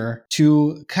monster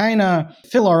to kind of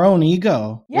fill our own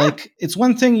ego. Yeah. Like, it's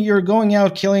one thing you're going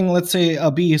out killing, let's say,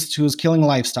 a beast who's killing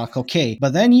livestock, okay.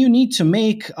 But then you need to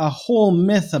make a whole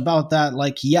myth about that,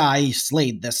 like, yeah, I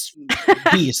slayed this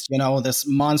beast, this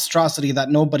monstrosity that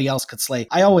nobody else could slay.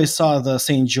 I always saw the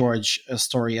St. George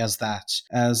story as that.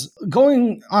 As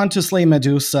going on to slay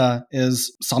Medusa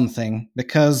is something,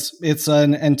 because it's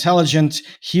an intelligent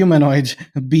humanoid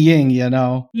being,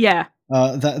 yeah.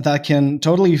 That can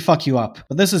totally fuck you up.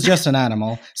 But this is just an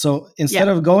animal. So instead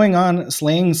of going on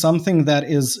slaying something that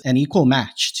is an equal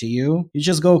match to you, you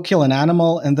just go kill an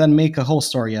animal and then make a whole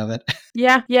story of it.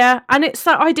 Yeah. And it's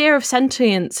that idea of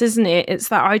sentience, isn't it? It's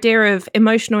that idea of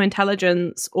emotional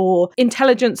intelligence, or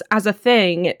intelligence as a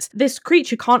thing. It's this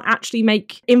creature can't actually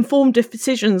make informed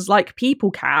decisions like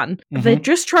people can. They're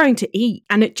just trying to eat.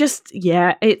 And it just,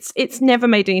 it's never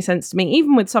made any sense to me.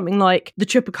 Even with something like the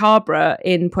Chupacabra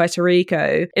in Puerto Rico,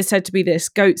 is said to be this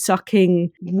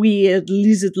goat-sucking, weird,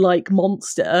 lizard-like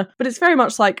monster. But it's very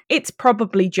much like, it's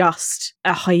probably just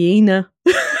a hyena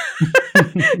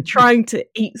trying to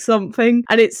eat something.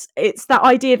 And it's that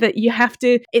idea that you have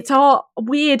to, it's our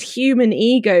weird human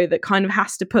ego that kind of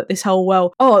has to put this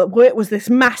whole, it was this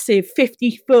massive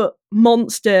 50-foot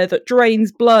monster that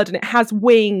drains blood, and it has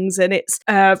wings, and it's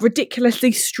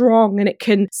ridiculously strong, and it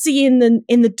can see in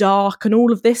the dark, and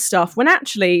all of this stuff, when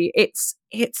actually it's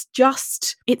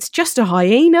just a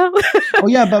hyena. Oh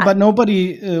yeah, but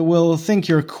nobody will think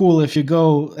you're cool if you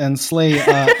go and slay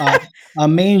a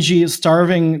mangy,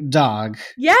 starving dog.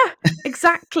 Yeah,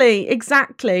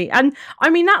 exactly. And I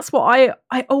mean, that's what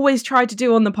I always try to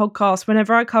do on the podcast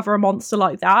whenever I cover a monster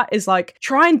like that, is like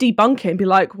try and debunk it and be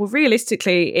like, well,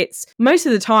 realistically, it's most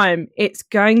of the time it's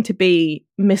going to be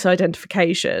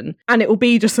misidentification, and it will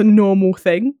be just a normal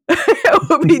thing. It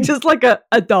will be just like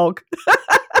a dog.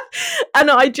 And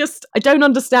I don't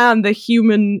understand the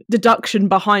human deduction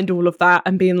behind all of that,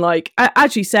 and being like,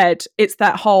 as you said, it's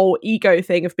that whole ego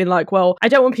thing of being like, well, I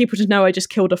don't want people to know I just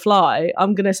killed a fly.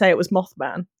 I'm going to say it was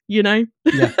Mothman. Yeah.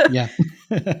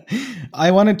 I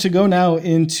wanted to go now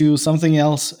into something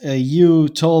else. You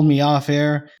told me off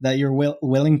air that you're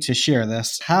willing to share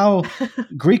this. How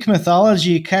Greek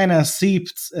mythology kind of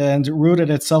seeped and rooted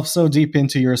itself so deep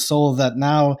into your soul that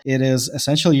now it is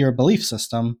essentially your belief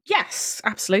system. Yes,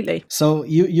 absolutely. So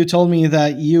you told me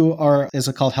that you are, is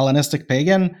it called Hellenistic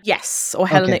pagan? Yes, or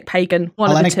Hellenic pagan. One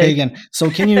Hellenic of the two. pagan. So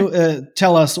can you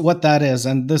tell us what that is?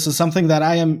 And this is something that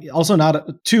I am also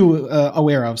not too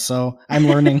aware of. So I'm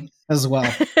learning as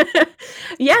well.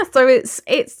 Yeah, so it's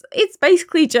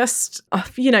basically just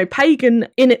pagan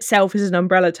in itself is an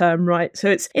umbrella term, right?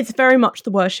 So it's very much the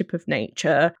worship of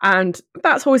nature, and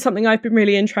that's always something I've been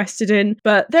really interested in.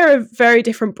 But there are very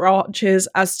different branches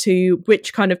as to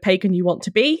which kind of pagan you want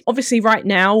to be. Obviously, right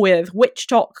now with witch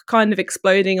talk kind of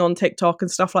exploding on TikTok and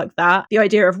stuff like that, the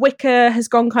idea of Wicca has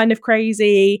gone kind of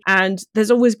crazy, and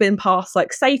there's always been paths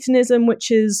like Satanism, which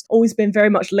has always been very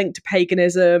much linked to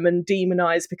paganism and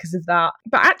demonized because of that.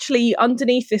 But actually,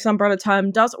 underneath this umbrella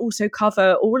term does also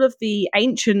cover all of the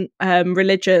ancient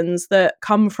religions that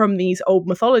come from these old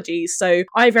mythologies. So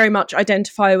I very much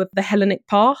identify with the Hellenic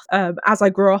path as I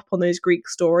grew up on those Greek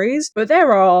stories. But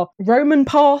there are Roman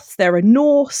paths, there are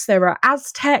Norse, there are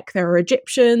Aztec, there are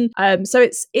Egyptian. So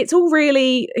it's all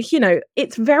really,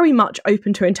 it's very much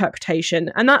open to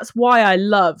interpretation. And that's why I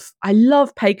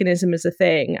love paganism as a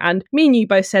thing. And me and you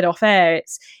both said off air,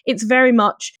 it's very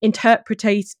much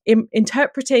interpreting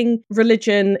religion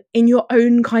religion in your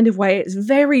own kind of way. It's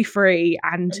very free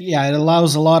and yeah, it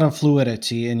allows a lot of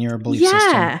fluidity in your belief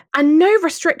system. And no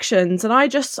restrictions. And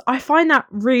I find that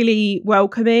really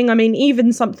welcoming. I mean,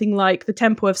 even something like the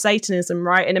Temple of Satanism,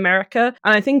 right, in America,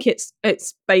 and I think it's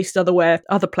based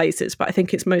other places, but I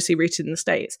think it's mostly rooted in the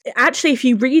States. Actually, if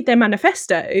you read their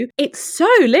manifesto, it's so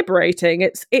liberating.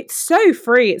 It's so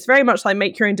free. It's very much like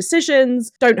make your own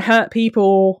decisions, don't hurt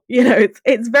people. You know,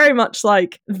 it's very much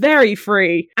like very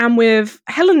free. And with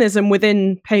Hellenism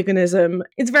within paganism,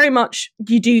 it's very much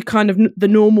you do kind of the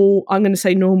normal, I'm going to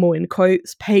say normal in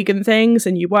quotes, pagan things,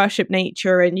 and you worship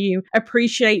nature and you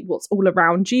appreciate what's all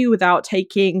around you without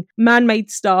taking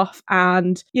man-made stuff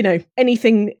and, you know,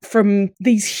 anything from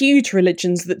these huge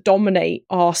religions that dominate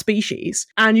our species.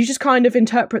 And you just kind of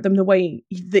interpret them the way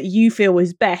that you feel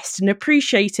is best and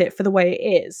appreciate it for the way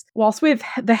it is. Whilst with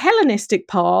the Hellenistic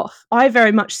path, I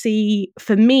very much see,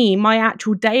 for me, my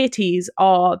actual deities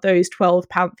are those 12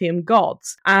 pantheon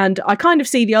gods. And I kind of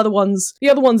see the other ones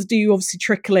do obviously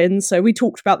trickle in. So we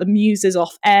talked about the muses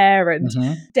off air and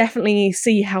definitely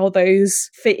see how those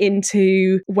fit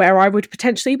into where I would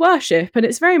potentially worship. And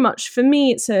it's very much, for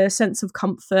me, it's a sense of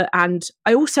comfort. And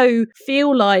I also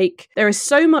feel like there is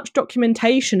so much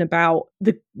documentation about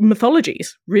the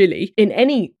mythologies, really, in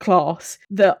any class,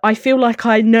 that I feel like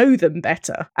I know them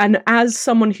better. And as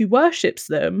someone who worships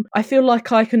them, I feel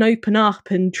like I can open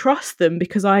up and trust them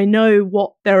because I know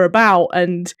what they're about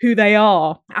and who they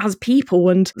are as people.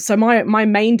 And so my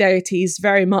main deity is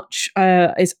very much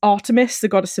is Artemis, the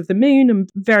goddess of the moon. I'm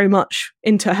very much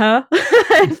into her,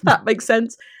 if that makes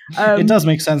sense. It does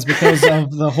make sense because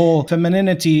of the whole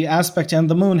femininity aspect, and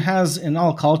the moon has in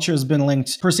all cultures been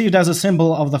perceived as a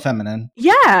symbol of the feminine.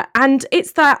 Yeah, and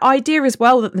it's that idea as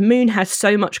well that the moon has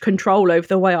so much control over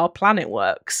the way our planet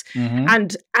works.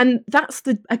 And that's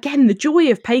the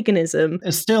joy of paganism.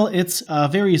 Still, it's a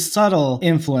very subtle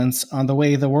influence on the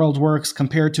way the world works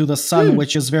compared to the sun,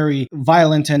 which is very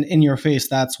violent and in your face.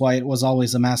 That's why it was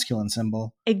always a masculine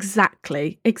symbol.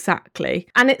 Exactly.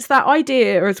 And it's that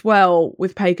idea as well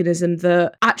with paganism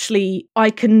that actually I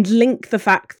can link the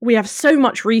fact we have so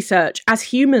much research as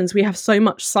humans, we have so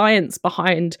much science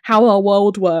behind how our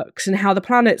world works and how the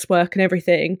planets work and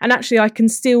everything. And actually I can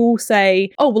still say,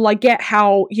 oh, well, I get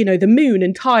how, you know, the moon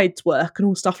and tides work and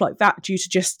all stuff like that due to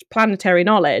just planetary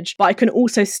knowledge. But I can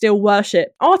also still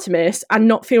worship Artemis and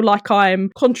not feel like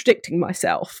I'm contradicting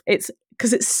myself. It's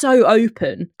because it's so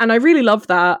open. And I really love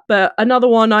that. But another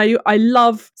one, I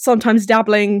love sometimes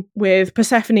dabbling with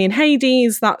Persephone and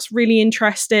Hades. That's really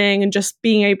interesting. And just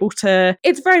being able to,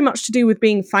 it's very much to do with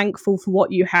being thankful for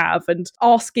what you have and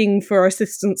asking for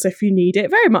assistance if you need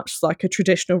it. Very much like a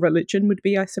traditional religion would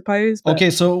be, I suppose. But... Okay,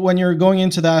 so when you're going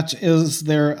into that, is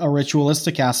there a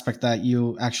ritualistic aspect that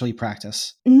you actually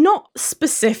practice? Not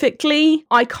specifically.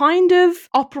 I kind of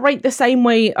operate the same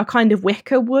way a kind of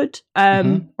Wicca would,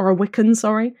 or a Wiccan,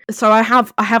 sorry. So I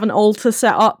have an altar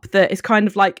set up that is kind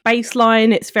of like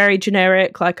baseline. It's very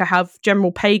generic. Like I have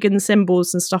general pagan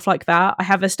symbols and stuff like that. I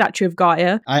have a statue of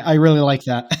Gaia. I really like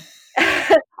that.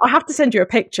 I'll have to send you a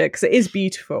picture because it is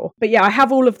beautiful. But yeah, I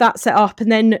have all of that set up.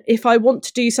 And then if I want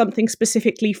to do something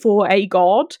specifically for a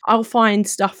god, I'll find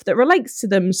stuff that relates to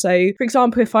them. So for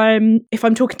example, if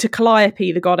I'm talking to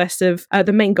Calliope, the goddess of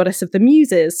the main goddess of the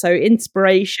muses, so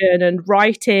inspiration and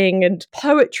writing and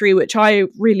poetry, which I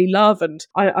really love. And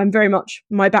I'm very much,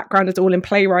 my background is all in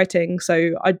playwriting.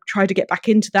 So I try to get back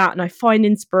into that and I find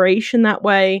inspiration that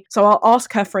way. So I'll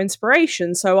ask her for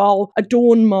inspiration. So I'll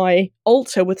adorn my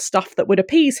altar with stuff that would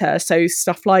appease her. So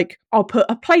stuff like I'll put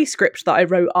a play script that I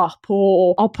wrote up,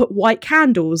 or I'll put white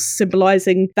candles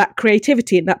symbolizing that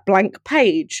creativity in that blank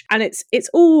page. And it's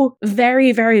all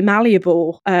very, very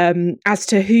malleable as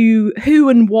to who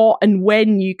and what and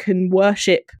when you can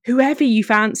worship whoever you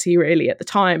fancy really at the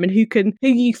time, and who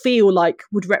you feel like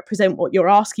would represent what you're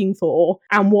asking for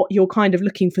and what you're kind of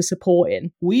looking for support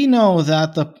in. We know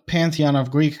that the pantheon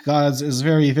of Greek gods is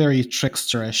very, very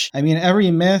tricksterish. I mean,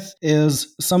 every myth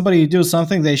is somebody do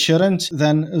something they shouldn't,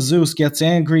 then Zeus gets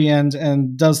angry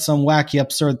and does some wacky,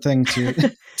 absurd thing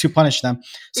to punish them.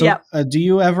 So do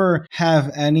you ever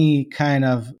have any kind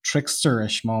of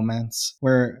tricksterish moments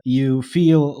where you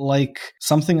feel like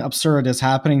something absurd is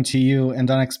happening to you and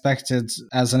unexpected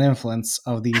as an influence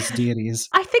of these deities?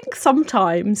 I think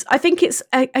sometimes. I think it's,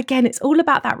 again, it's all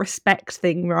about that respect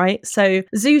thing, right? So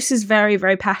Zeus is very,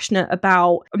 very passionate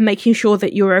about making sure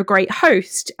that you're a great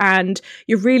host and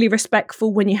you're really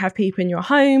respectful when you have people in your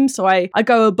home. So I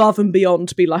go above and beyond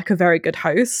to be like a very good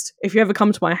host. If you ever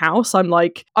come to my house, I'm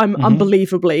like, Like, I'm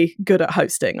unbelievably good at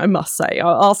hosting, I must say.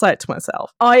 I'll say it to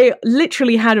myself. I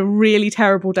literally had a really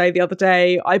terrible day the other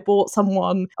day. I bought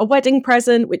someone a wedding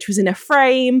present, which was in a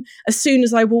frame. As soon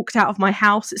as I walked out of my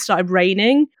house, it started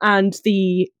raining and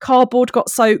the cardboard got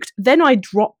soaked. Then I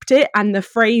dropped it and the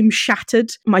frame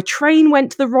shattered. My train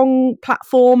went to the wrong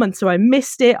platform and so I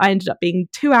missed it. I ended up being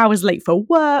 2 hours late for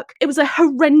work. It was a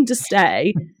horrendous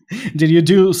day. Did you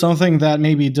do something that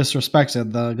maybe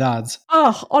disrespected the gods?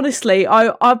 Oh, honestly,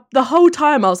 I the whole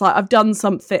time I was like, I've done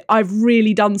something. I've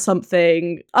really done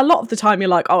something. A lot of the time you're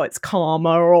like, oh, it's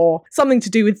karma or something to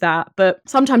do with that. But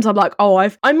sometimes I'm like, oh,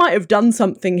 I might have done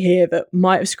something here that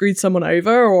might have screwed someone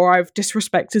over, or I've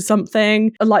disrespected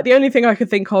something. And like the only thing I could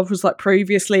think of was like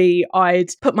previously I'd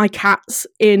put my cats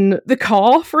in the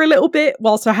car for a little bit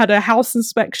whilst I had a house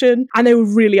inspection, and they were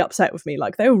really upset with me.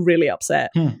 Like they were really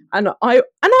upset, and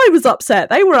I was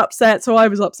upset. They were upset, so I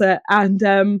was upset. And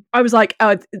I was like,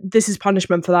 oh, this is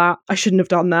punishment for that. I shouldn't have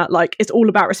done that. Like, it's all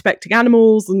about respecting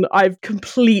animals, and I've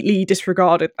completely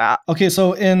disregarded that. Okay,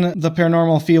 so in the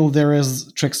paranormal field, there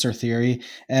is trickster theory.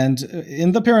 And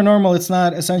in the paranormal, it's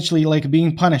not essentially like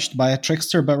being punished by a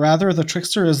trickster, but rather the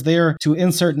trickster is there to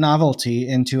insert novelty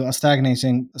into a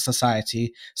stagnating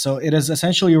society. So it is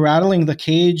essentially rattling the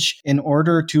cage in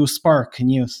order to spark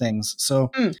new things. So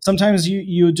sometimes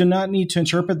you do not need to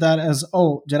interpret that as,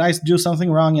 oh, did I do something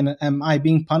wrong and am I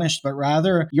being punished? But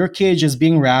rather your cage is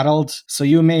being rattled, so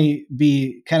you may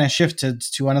be kind of shifted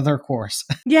to another course.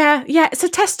 Yeah, it's a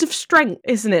test of strength,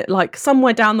 isn't it? Like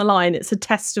somewhere down the line, it's a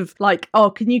test of like, oh,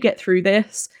 can you get through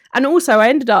this? And also I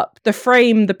ended up,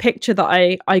 the picture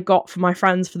that I got for my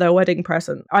friends for their wedding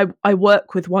present, I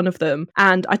work with one of them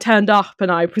and I turned up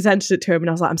and I presented it to him and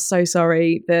I was like, I'm so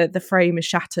sorry, the frame is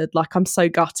shattered, like I'm so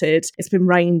gutted, it's been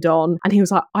rained on. And he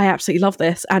was like, I absolutely love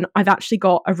this. And I've actually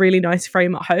got a really nice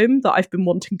frame at home that I've been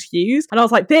wanting to use. And I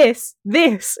was like, this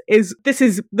is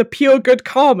the pure good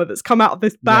karma that's come out of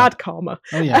this bad karma.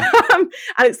 Oh yeah.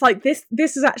 And it's like, this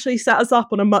has actually set us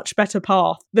up on a much better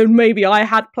path than maybe I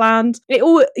had planned. It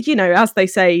all, you know, as they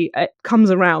say, it comes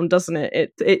around, doesn't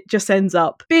it? It just ends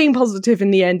up being positive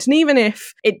in the end. And even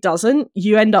if it doesn't,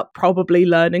 you end up probably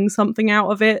learning something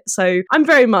out of it. So I'm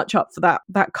very much up for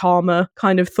that karma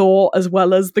kind of thought, as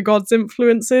well as the gods'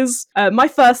 influences. My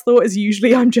first thought is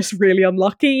usually I'm just really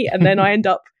unlucky. And then I end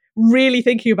up really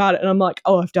thinking about it and I'm like,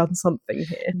 oh, I've done something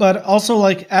here. But also,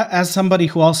 like, as somebody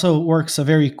who also works a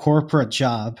very corporate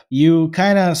job, you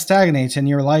kind of stagnate in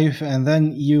your life, and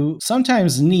then you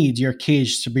sometimes need your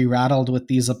cage to be rattled with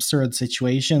these absurd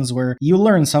situations where you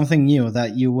learn something new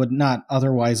that you would not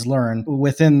otherwise learn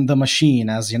within the machine,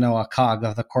 as, you know, a cog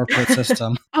of the corporate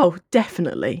system. Oh,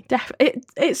 definitely.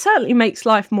 It certainly makes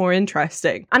life more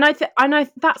interesting. And I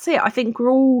that's it. I think we're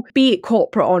all, be it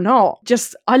corporate or not,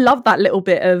 just, I love that little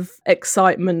bit of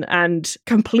excitement and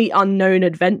complete unknown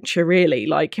adventure, really.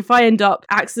 Like if I end up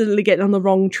accidentally getting on the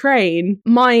wrong train,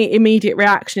 my immediate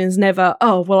reaction is never,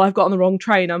 oh, well, I've got on the wrong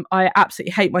train, I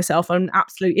absolutely hate myself, I'm an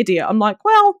absolute idiot. I'm like,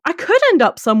 well, I could end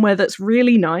up somewhere that's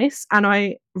really nice and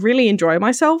I really enjoy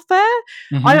myself there.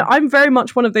 I'm very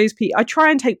much one of those people. I try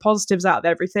and take positives out of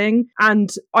everything, and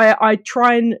I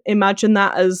try and imagine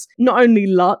that as not only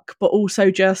luck but also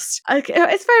just,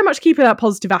 it's very much keeping that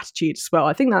positive attitude as well.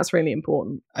 I think that's really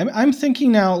important. I'm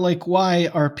thinking now, like, why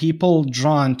are people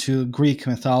drawn to Greek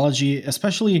mythology,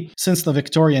 especially since the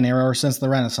Victorian era or since the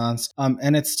Renaissance?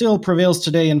 And it still prevails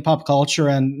today in pop culture,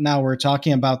 and now we're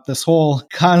talking about this whole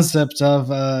concept of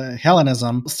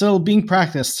Hellenism still being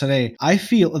practiced today. I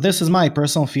feel, this is my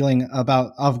personal feeling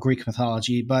of Greek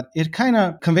mythology, but it kind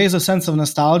of conveys a sense of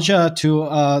nostalgia to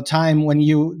a time when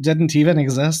you didn't even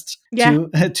exist. Yeah.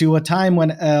 To a time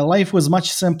when life was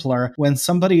much simpler, when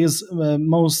somebody's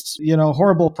most,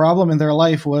 horrible problem in their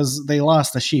life was they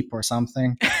lost a sheep or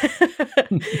something.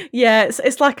 Yeah,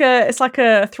 it's like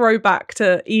a throwback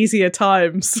to easier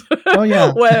times. Oh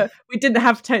yeah, where we didn't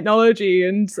have technology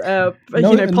and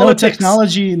politics. No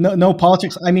technology, no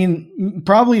politics. I mean,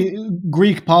 probably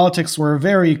Greek politics were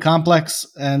very complex,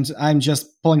 and I'm just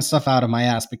pulling stuff out of my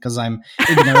ass because I'm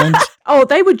ignorant. Oh,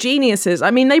 they were geniuses.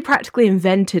 I mean, they practically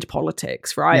invented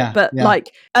politics, right? Yeah, but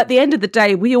like at the end of the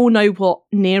day, we all know what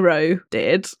Nero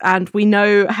did, and we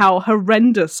know how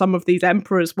horrendous some of these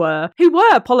emperors were who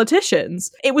were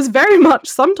politicians. It was very much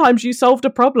sometimes you solved a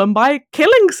problem by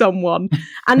killing someone.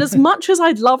 And as much as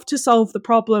I'd love to solve the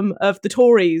problem of the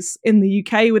Tories in the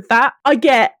UK with that, I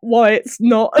get why it's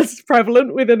not as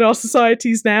prevalent within our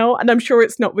societies now. And I'm sure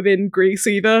it's not within Greece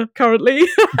either currently.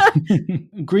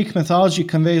 Greek mythology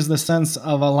conveys the sense sense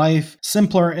of a life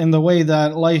simpler in the way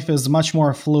that life is much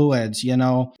more fluid. You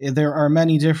know, there are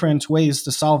many different ways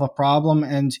to solve a problem,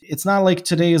 and it's not like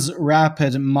today's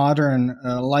rapid modern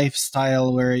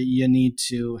lifestyle where you need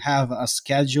to have a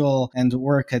schedule and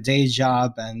work a day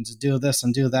job and do this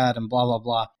and do that and blah blah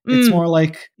blah. It's more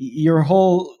like your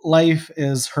whole life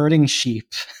is herding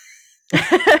sheep.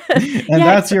 And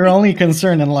that's your only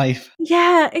concern in life.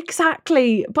 Yeah,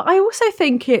 exactly. But I also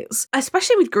think it's,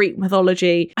 especially with Greek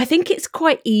mythology, I think it's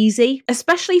quite easy,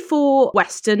 especially for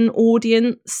Western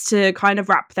audience to kind of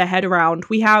wrap their head around.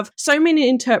 We have so many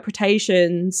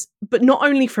interpretations, but not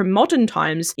only from modern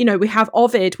times. You know, we have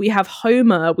Ovid, we have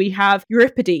Homer, we have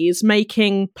Euripides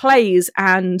making plays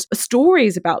and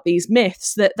stories about these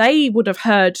myths that they would have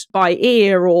heard by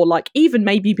ear, or like even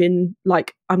maybe been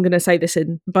like, I'm going to say this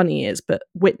in bunny ears, but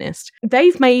witnessed.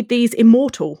 They've made these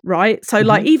immortal, right? So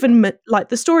like even like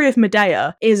the story of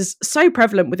Medea is so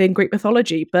prevalent within Greek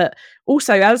mythology, but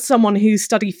also as someone who's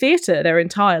studied theatre their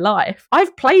entire life,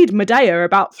 I've played Medea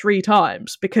about 3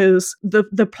 times because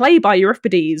the play by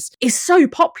Euripides is so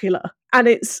popular. And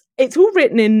it's all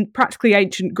written in practically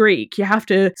ancient Greek.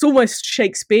 It's almost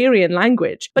Shakespearean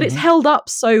language, but it's held up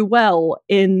so well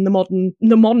in the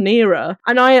modern era.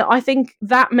 And I think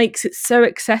that makes it so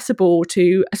accessible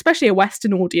to especially a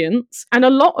Western audience. And a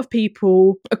lot of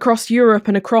people across Europe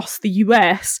and across the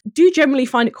US do generally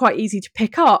find it quite easy to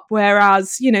pick up.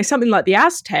 Whereas, you know, something like the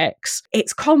Aztecs,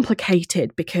 it's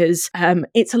complicated because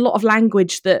it's a lot of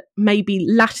language that may be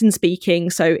Latin speaking,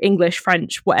 so English,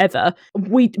 French, whatever,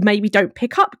 we maybe don't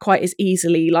pick up quite as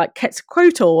easily. Like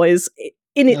Quetzalcoatl is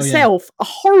in itself a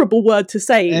horrible word to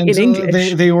say in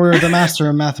English. They were the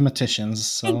master mathematicians.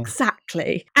 So.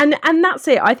 Exactly. And that's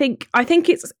it. I think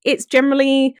it's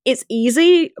generally, it's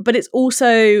easy, but it's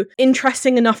also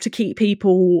interesting enough to keep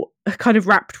people kind of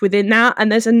wrapped within that,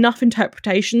 and there's enough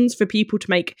interpretations for people to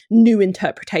make new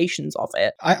interpretations of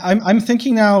it. I'm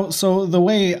thinking now, so the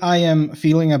way I am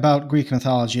feeling about Greek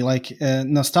mythology, like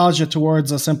nostalgia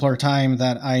towards a simpler time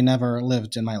that I never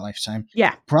lived in my lifetime.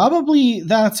 Yeah. Probably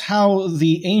that's how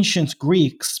the ancient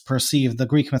Greeks perceived the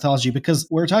Greek mythology, because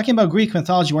we're talking about Greek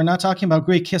mythology, we're not talking about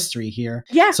Greek history here.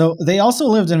 Yeah. So they also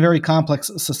lived in very complex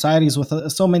societies with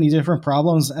so many different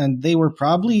problems, and they were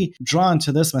probably drawn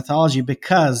to this mythology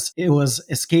because it was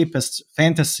escapist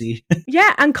fantasy.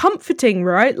 Yeah, and comforting,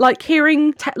 right? Like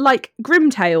hearing like grim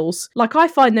tales. Like I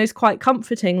find those quite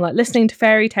comforting, like listening to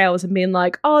fairy tales and being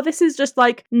like, oh, this is just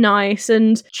like nice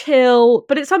and chill.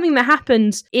 But it's something that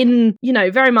happened in, you know,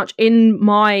 very much in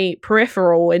my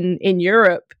peripheral in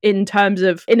Europe, in terms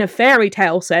of, in a fairy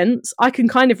tale sense. I can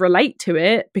kind of relate to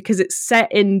it because it's set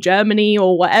in Germany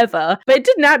or whatever, but it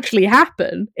didn't actually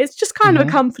happen. It's just kind of a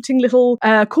comforting little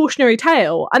cautionary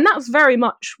tale. And that's very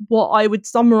much what I would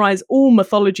summarize all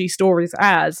mythology stories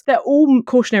as. They're all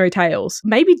cautionary tales.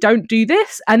 Maybe don't do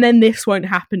this and then this won't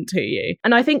happen to you.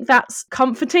 And I think that's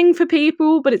comforting for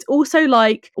people, but it's also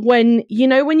like when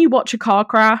you watch a car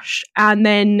crash and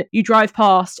then you drive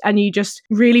past and you just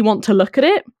really want to look at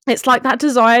it. It's like that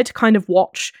desire to kind of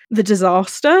watch the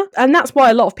disaster. And that's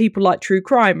why a lot of people like true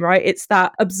crime, right? It's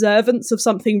that observance of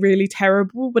something really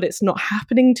terrible, but it's not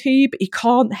happening to you, but you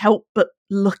can't help but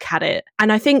look at it.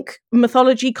 And I think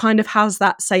mythology kind of has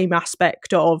that same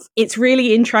aspect of, it's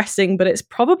really interesting, but it's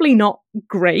probably not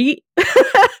great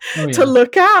to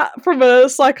look at from a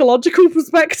psychological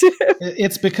perspective.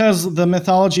 It's because the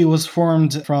mythology was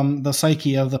formed from the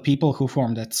psyche of the people who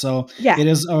formed it. So it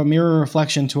is a mirror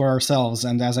reflection to ourselves.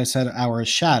 And as I said, our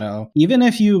shadow. Even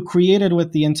if you created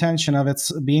with the intention of it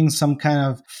being some kind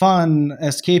of fun,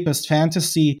 escapist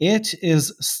fantasy, it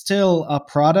is still a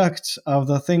product of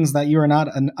the things that you are not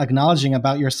acknowledging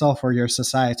about yourself or your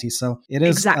society. So it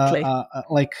is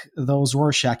like those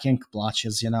Rorschach ink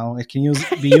blotches, it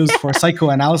can be used for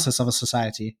psychoanalysis of a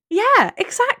society. Yeah,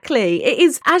 exactly. It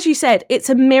is, as you said, it's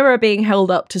a mirror being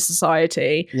held up to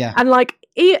society. Yeah. And like,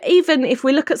 even if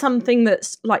we look at something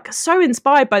that's like so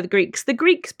inspired by the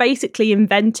Greeks basically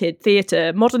invented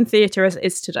theatre, modern theatre as it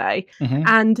is today.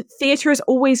 And theatre is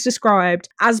always described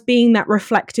as being that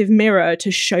reflective mirror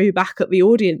to show back at the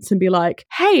audience and be like,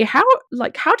 hey, how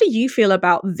do you feel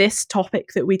about this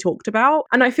topic that we talked about?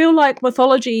 And I feel like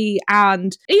mythology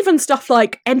and even stuff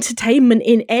like entertainment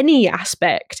in any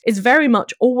aspect is very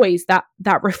much always that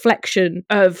reflection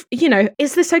of,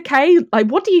 is this okay? Like,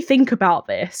 what do you think about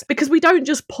this? Because we don't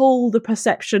just pull the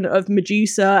perception of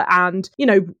Medusa and,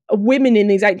 women in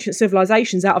these ancient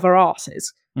civilizations out of our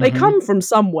asses. They come from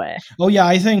somewhere. Oh yeah,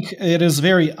 I think it is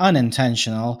very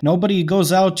unintentional. Nobody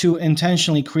goes out to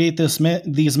intentionally create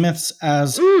these myths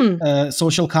as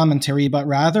social commentary, but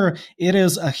rather it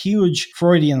is a huge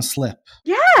Freudian slip.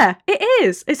 Yeah, it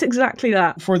is. It's exactly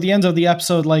that. For the end of the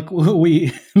episode, like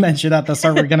we mentioned at the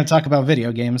start, we're going to talk about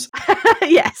video games.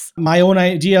 Yes. My own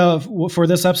idea for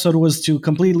this episode was to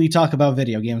completely talk about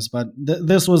video games, but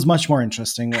this was much more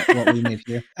interesting what we made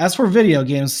here. As for video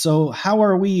games, so how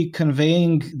are we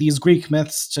conveying these Greek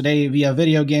myths today via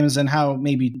video games, and how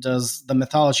maybe does the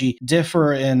mythology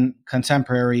differ in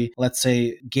contemporary, let's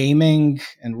say, gaming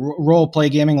and role-play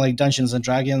gaming like Dungeons and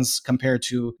Dragons compared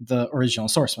to the original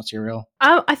source material?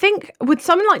 I think with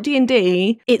something like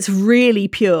D&D, it's really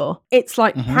pure. It's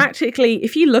like practically,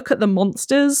 if you look at the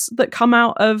monsters that come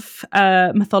out of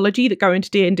mythology that go into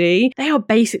D&D, they are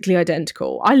basically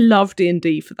identical. I love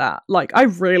D&D for that. Like, I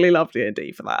really love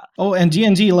D&D for that. Oh, and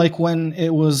D&D, like when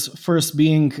it was first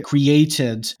being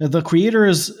created, the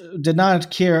creators did not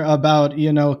care about,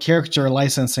 character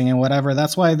licensing and whatever.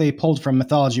 That's why they pulled from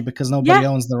mythology, because nobody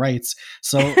owns the rights.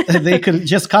 So they could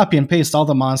just copy and paste all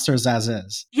the monsters as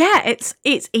is. Yeah,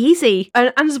 it's easy.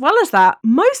 And as well as that,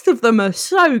 most of them are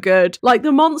so good. Like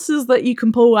the monsters that you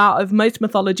can pull out of most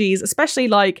mythologies, especially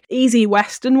like easy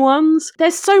Western ones,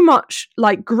 there's so much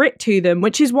like grit to them,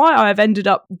 which is why I've ended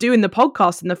up doing the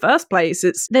podcast in the first place.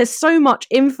 There's so much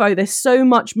info, there's so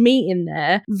much meat in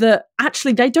there that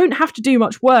actually they don't have to do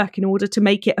much work in order to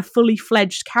make it a fully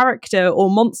fledged character or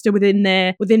monster within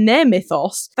their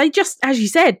mythos. They just, as you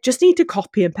said, just need to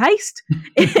copy and paste.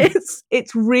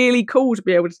 It's really cool to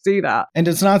be able to do that. And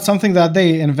it's not something that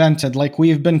they invented. Like,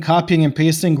 we've been copying and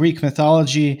pasting Greek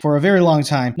mythology for a very long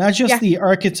time. Not just the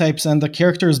archetypes and the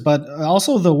characters, but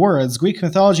also the words. Greek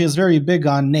mythology is very big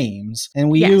on names. And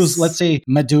we use, let's say,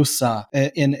 Medusa.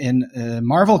 In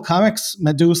Marvel Comics,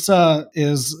 Medusa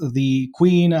is the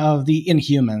queen of the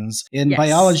Inhumans. In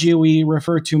biology, we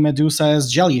refer to Medusa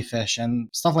as jellyfish and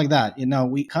stuff like that.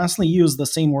 We constantly use the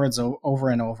same words over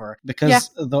and over because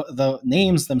the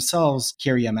names themselves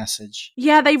carry a message.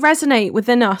 Yeah, they resonate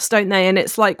within us, don't they? And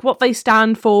it's like what they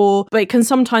stand for, but it can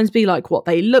sometimes be like what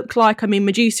they look like. I mean,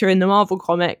 Medusa in the Marvel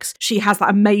comics, she has that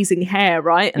amazing hair,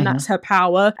 right? And that's her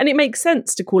power. And it makes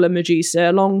sense to call her Medusa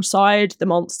alongside the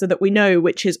monster that we know,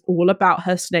 which is all about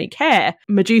her snake hair.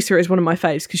 Medusa is one of my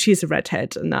faves because she's a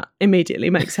redhead, and that immediately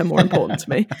makes her more important to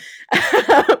me.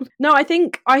 No, I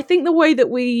think the way that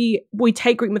we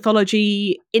take Greek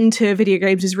mythology into video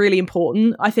games is really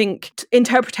important. I think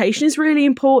interpretation is really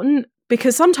important,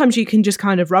 because sometimes you can just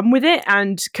kind of run with it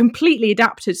and completely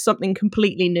adapt it to something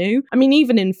completely new. I mean,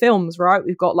 even in films, right?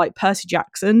 We've got like Percy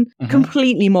Jackson,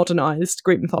 completely modernized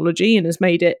Greek mythology and has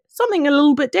made it something a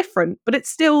little bit different, but it's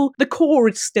still, the core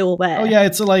is still there. Oh yeah,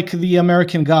 it's like the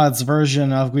American Gods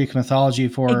version of Greek mythology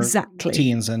for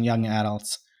teens and young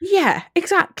adults. Yeah,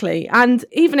 exactly. And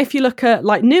even if you look at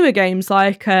like newer games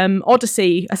like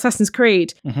Odyssey, Assassin's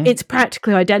Creed, it's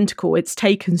practically identical. It's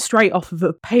taken straight off of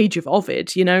a page of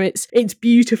Ovid. It's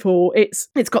beautiful. It's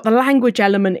got the language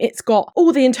element. It's got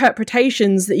all the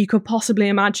interpretations that you could possibly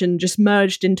imagine just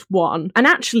merged into one, and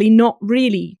actually not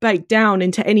really baked down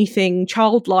into anything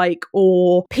childlike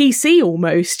or PC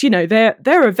almost.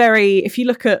 They're a very, if you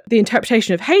look at the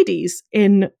interpretation of Hades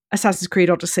in Assassin's Creed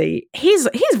Odyssey, he's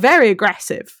very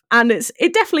aggressive, and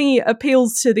it definitely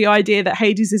appeals to the idea that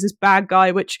Hades is this bad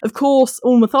guy, which of course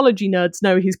all mythology nerds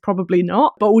know he's probably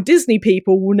not, but all Disney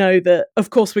people will know that of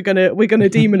course we're gonna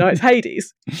demonize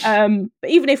Hades. But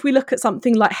even if we look at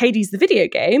something like Hades the video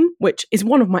game, which is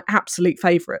one of my absolute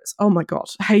favorites, oh my god,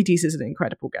 Hades is an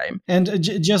incredible game. And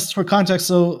just for context,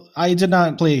 so I did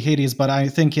not play Hades, but I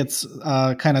think it's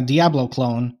kind of Diablo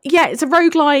clone. Yeah, it's a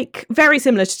roguelike, very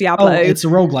similar to Diablo. Oh, it's a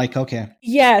roguelike. Okay.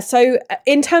 Yeah, so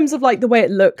in terms of like the way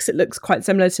it looks quite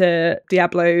similar to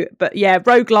Diablo, but yeah,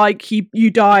 roguelike,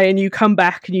 you die and you come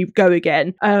back and you go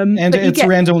again. And it's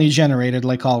randomly generated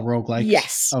like all roguelikes.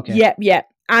 Yes. Okay. Yeah.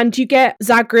 And you get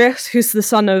Zagreus, who's the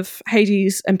son of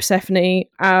Hades and Persephone,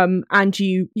 and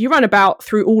you run about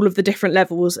through all of the different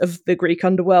levels of the Greek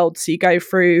underworld. So you go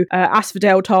through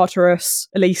Asphodel, Tartarus,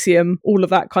 Elysium, all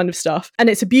of that kind of stuff. And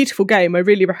it's a beautiful game. I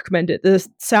really recommend it. The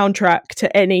soundtrack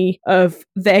to any of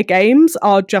their games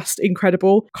are just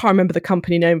incredible. Can't remember the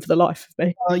company name for the life of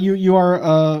me. You are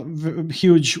a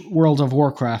huge World of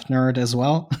Warcraft nerd as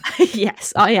well.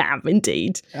 Yes, I am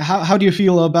indeed. How do you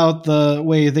feel about the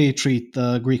way they treat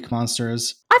the Greek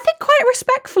monsters? I think quite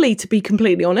respectfully, to be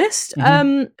completely honest.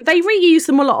 They reuse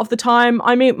them a lot of the time.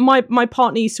 I mean, my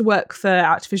partner used to work for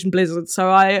Activision Blizzard,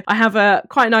 so I have a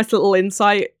quite nice little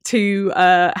insight to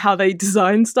how they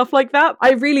design stuff like that.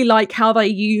 I really like how they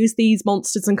use these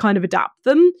monsters and kind of adapt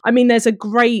them. I mean, there's a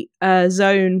great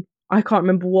zone. I can't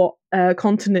remember what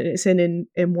continent it's in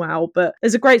WoW, but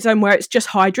there's a great zone where it's just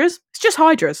hydras. It's just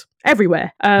hydras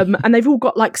everywhere. And they've all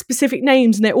got like specific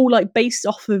names, and they're all like based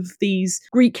off of these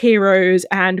Greek heroes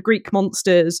and Greek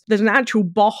monsters. There's an actual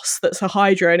boss that's a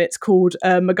hydra, and it's called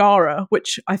Megara,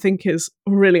 which I think is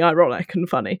really ironic and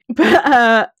funny.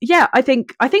 But yeah, I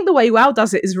think the way WoW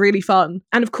does it is really fun.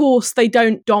 And of course, they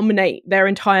don't dominate their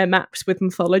entire maps with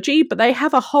mythology, but they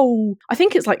have a whole, I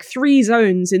think it's like 3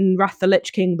 zones in Wrath of the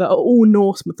Lich King that are all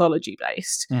Norse mythology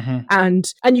based.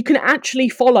 And you can actually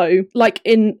follow, like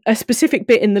in a specific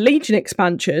bit in the Legion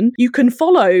expansion, you can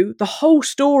follow the whole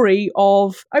story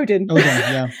of Odin.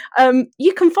 Yeah.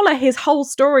 You can follow his whole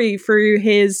story through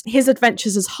his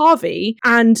adventures as Harvey,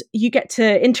 and you get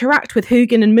to interact with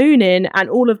Hugin and Munin and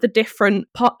all of the different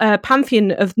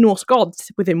pantheon of Norse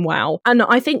gods within WoW. And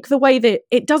I think the way that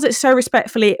it does it so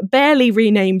respectfully, it barely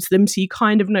renames them, so you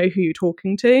kind of know who you're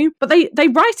talking to. But they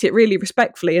write it really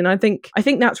respectfully, and I think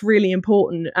that's really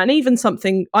important. And even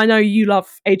something, I know you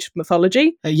love Age of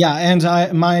Mythology. Yeah,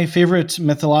 and my favorite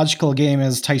mythological game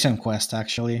is Titan Quest,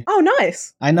 actually. Oh,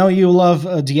 nice. I know you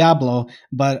love Diablo,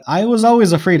 but I was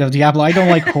always afraid of Diablo. I don't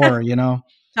like horror, you know?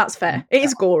 That's fair. It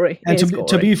is gory. And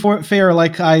to be fair,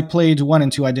 like I played 1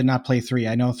 and 2, I did not play 3.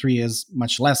 I know 3 is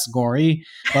much less gory,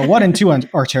 but 1 and 2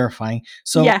 are terrifying.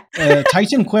 So yeah.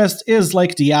 Titan Quest is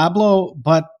like Diablo,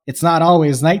 but it's not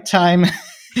always nighttime.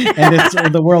 And it's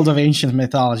the world of ancient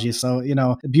mythology, so you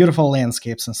know, beautiful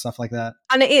landscapes and stuff like that.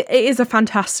 And it is a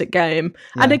fantastic game.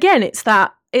 Yeah. And again, it's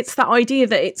that idea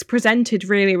that it's presented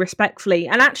really respectfully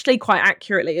and actually quite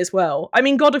accurately as well. I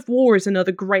mean, God of War is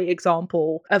another great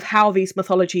example of how these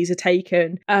mythologies are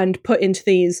taken and put into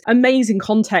these amazing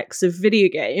contexts of video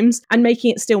games and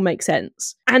making it still make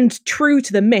sense. And true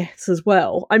to the myths as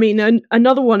well. I mean,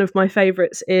 another one of my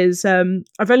favourites is,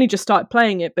 I've only just started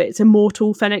playing it, but it's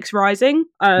Immortal Phoenix Rising.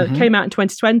 Came out in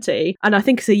 2020, and I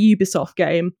think it's a Ubisoft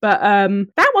game. But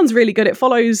that one's really good. It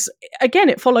follows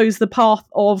the path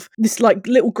of this like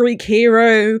little Greek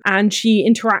hero, and she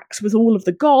interacts with all of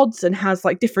the gods and has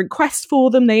like different quests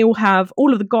for them.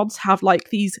 All of the gods have like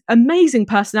these amazing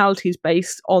personalities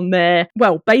based on their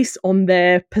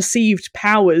perceived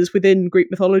powers within Greek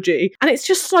mythology. And it's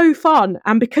just so fun.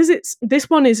 And because this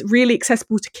one is really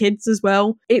accessible to kids as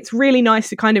well, it's really nice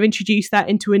to kind of introduce that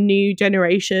into a new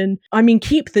generation. I mean,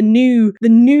 keep the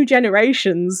new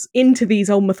generations into these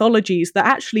old mythologies that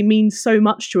actually mean so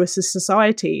much to us as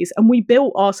societies, and we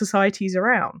built our societies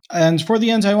around. And for the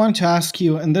end, I want to ask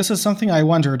you, and this is something I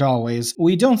wondered always,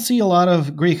 we don't see a lot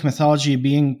of Greek mythology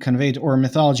being conveyed, or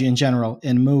mythology in general,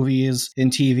 in movies, in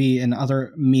TV, in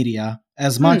other media,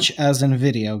 as much as in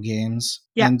video games.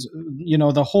 Yeah. And, you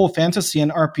know, the whole fantasy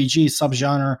and RPG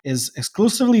subgenre is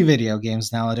exclusively video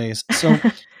games nowadays. So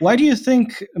why do you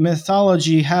think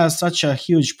mythology has such a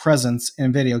huge presence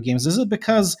in video games? Is it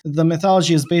because the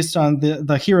mythology is based on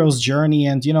the hero's journey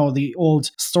and, you know, the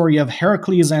old story of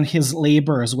Heracles and his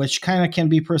labors, which kind of can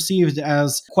be perceived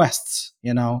as quests,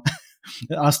 you know,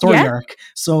 a story arc.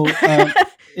 So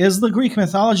is the Greek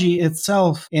mythology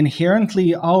itself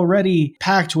inherently already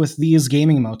packed with these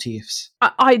gaming motifs?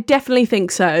 I definitely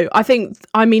think so.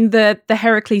 I mean, the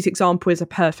Heracles example is a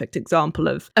perfect example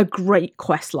of a great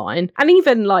quest line. And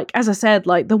even, like, as I said,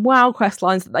 like the WoW quest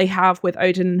lines that they have with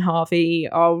Odin and Harvey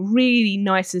are really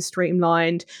nice and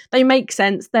streamlined. They make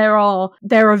sense. There are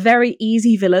very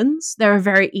easy villains. There are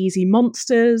very easy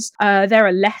monsters. There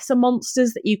are lesser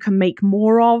monsters that you can make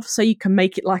more of. So you can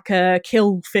make it like a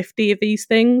kill 50 of these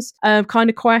things kind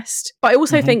of quest. But I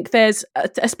also think there's,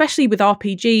 especially with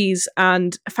RPGs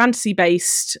and fantasy-based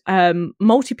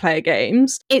multiplayer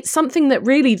games, it's something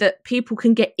that people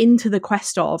can get into the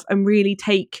quest of and really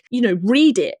take, you know,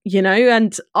 read it, you know.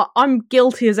 And I'm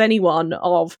guilty as anyone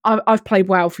of, I've played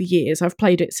WoW for years. I've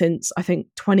played it since I think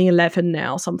 2011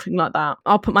 now, something like that.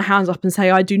 I'll put my hands up and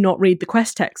say I do not read the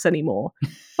quest text anymore.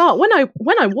 But when I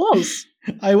was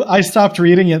I stopped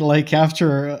reading it like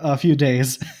after a few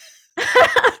days.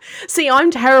 See, I'm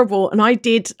terrible, and I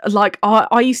did, like,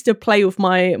 I used to play with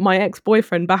my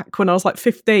ex-boyfriend back when I was like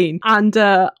 15, and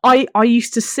I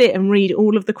used to sit and read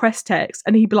all of the quest text,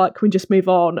 and he'd be like, "Can we just move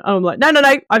on?" And I'm like, "No,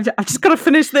 I've just got to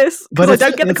finish this because I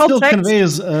don't get the context." It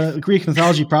still conveys Greek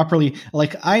mythology properly.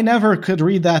 Like, I never could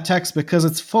read that text because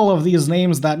it's full of these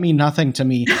names that mean nothing to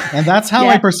me, and that's how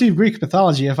I perceive Greek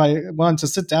mythology if I want to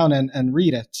sit down and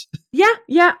read it.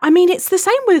 Yeah. I mean, it's the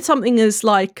same with something as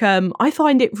like, I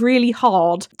find it really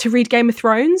hard to read Game of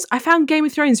Thrones. I found Game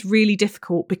of Thrones really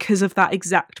difficult because of that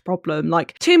exact problem.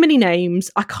 Like, too many names,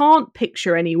 I can't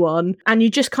picture anyone, and you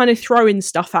just kind of throw in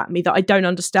stuff at me that I don't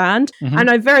understand. Mhm. And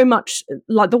I very much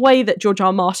like the way that George R.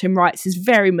 R. Martin writes is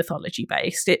very mythology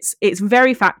based. It's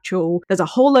very factual. There's a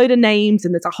whole load of names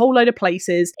and there's a whole load of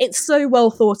places. It's so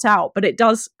well thought out, but it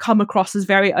does come across as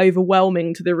very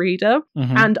overwhelming to the reader.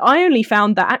 Mhm. And I only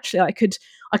found that actually I could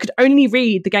only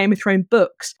read the Game of Thrones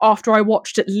books after I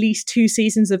watched at least 2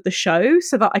 seasons of the show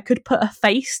so that I could put a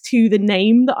face to the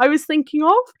name that I was thinking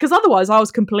of, because otherwise I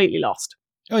was completely lost.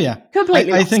 Oh, yeah.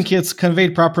 Completely I lost. think it's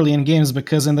conveyed properly in games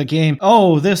because in the game,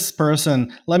 oh, this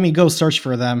person, let me go search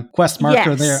for them. Quest marker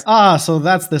Yes. there. Ah, so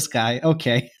that's this guy.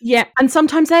 Okay. Yeah, and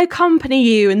sometimes they accompany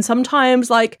you, and sometimes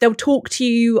like they'll talk to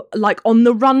you like on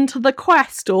the run to the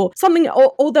quest or something,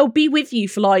 or they'll be with you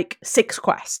for like 6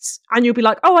 quests, and you'll be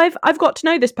like, oh, I've got to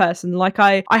know this person. Like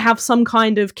I have some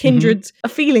kind of kindred a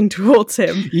feeling towards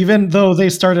him. Even though they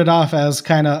started off as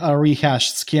kind of a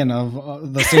rehashed skin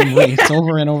of the same race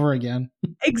over and over again.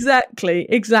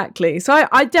 Exactly. So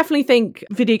I definitely think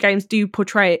video games do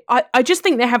portray it. I just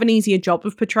think they have an easier job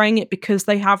of portraying it because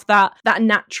they have that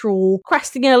natural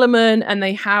questing element and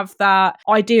they have that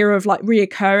idea of like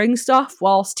reoccurring stuff,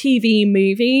 whilst TV,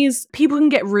 movies, people can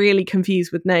get really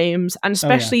confused with names. And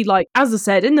especially like, as I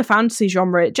said, in the fantasy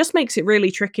genre, it just makes it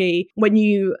really tricky when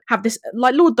you have this,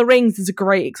 like Lord of the Rings is a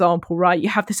great example, right? You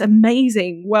have this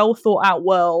amazing, well thought out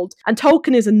world, and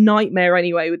Tolkien is a nightmare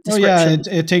anyway with description.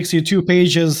 It takes you 2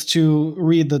 pages to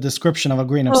read the description of a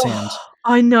grain of sand.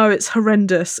 I know, it's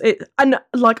horrendous. And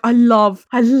like I love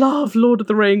Lord of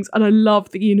the Rings and I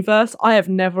love the universe. I have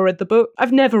never read the book.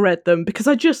 I've never read them because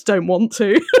I just don't want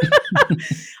to.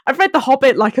 I've read The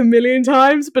Hobbit like a million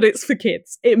times, but it's for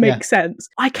kids. It makes sense.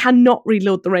 I cannot read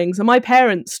Lord of the Rings, and my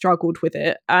parents struggled with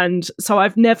it, and so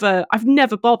I've never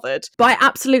bothered. But I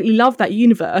absolutely love that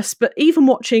universe. But even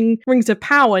watching Rings of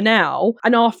Power now,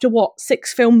 and after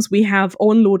 6 films we have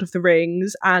on Lord of the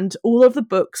Rings, and all of the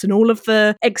books and all of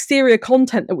the exterior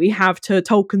content that we have to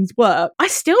Tolkien's work, I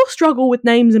still struggle with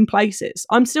names and places.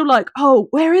 I'm still like, oh,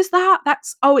 where is that?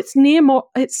 It's near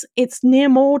it's near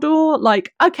Mordor.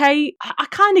 Like, okay, I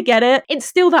kind of get it. It's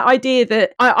still that idea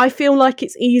that I feel like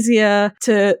it's easier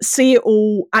to see it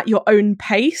all at your own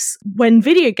pace when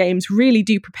video games really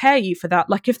do prepare you for that.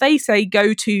 Like if they say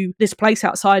go to this place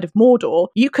outside of Mordor,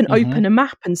 you can open a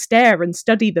map and stare and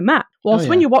study the map. Whilst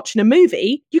when you're watching a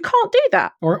movie, you can't do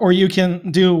that. Or you can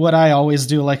do what I always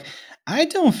do, like, I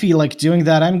don't feel like doing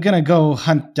that. I'm gonna go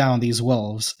hunt down these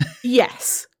wolves.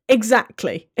 Yes.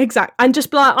 Exactly. And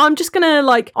just be like, I'm just gonna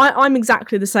like, I'm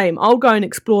exactly the same. I'll go and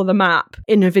explore the map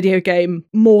in a video game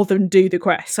more than do the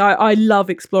quest. I love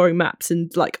exploring maps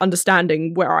and like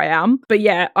understanding where I am. But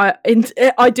yeah,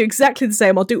 I do exactly the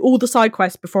same. I'll do all the side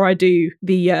quests before I do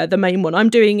the main one. I'm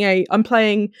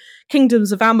playing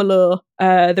Kingdoms of Amalur,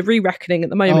 the Re-Reckoning at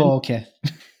the moment. Oh, okay.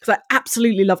 Because I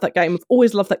absolutely love that game. I've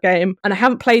always loved that game. And I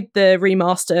haven't played the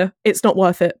remaster. It's not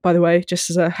worth it, by the way, just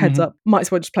as a heads up. Might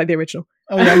as well just play the original.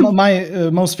 Oh, yeah. My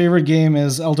most favorite game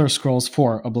is Elder Scrolls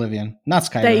 4 Oblivion, not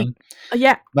Skyrim.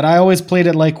 Yeah. But I always played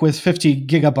it like with 50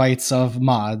 gigabytes of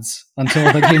mods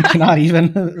until the game cannot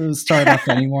even start up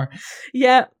anymore.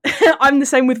 Yeah, I'm the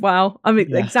same with WoW. I'm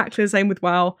exactly the same with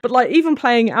WoW. But like even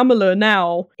playing Amalur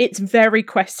now, it's very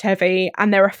quest heavy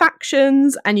and there are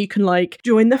factions and you can like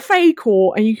join the Fae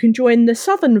Court and you can join the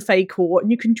Southern Fae Court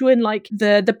and you can join like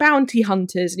the bounty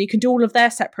hunters and you can do all of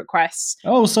their separate quests.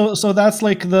 Oh, so that's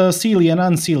like the Seelie and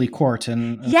Unseelie court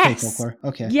in Fae Folklore.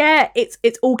 Okay. Yeah, it's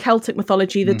all Celtic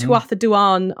mythology. The Tuatha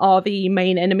Duan are the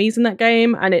main enemies in that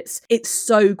game and it's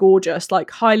so gorgeous.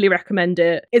 Like highly recommend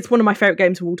it. It's one of my favorite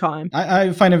games of all time.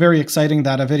 I find it very exciting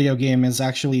that a video game is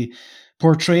actually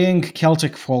portraying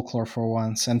Celtic folklore for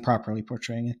once and properly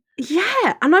portraying it.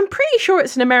 Yeah, and I'm pretty sure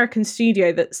it's an American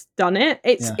studio that's done it.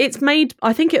 It's made,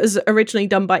 I think it was originally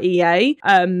done by EA.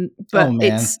 But oh man,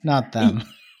 it's not them.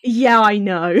 Yeah, I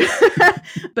know.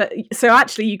 But so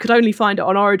actually you could only find it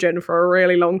on Origin for a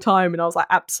really long time and I was like,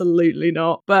 absolutely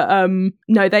not. But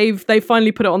no, they've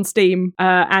finally put it on Steam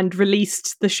and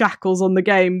released the shackles on the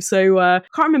game. So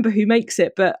can't remember who makes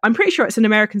it, but I'm pretty sure it's an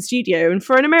American studio. And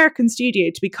for an American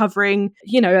studio to be covering,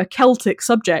 a Celtic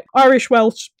subject, Irish,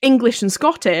 Welsh, English and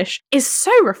Scottish is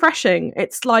so refreshing.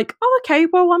 It's like, oh, okay,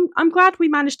 well, I'm glad we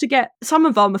managed to get some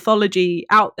of our mythology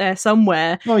out there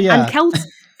somewhere. Oh, yeah. And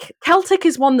Celtic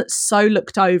is one that's so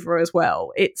looked over as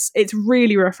well. It's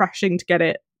really refreshing to get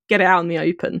it get it out in the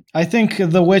open. I think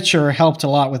The Witcher helped a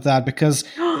lot with that because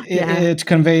it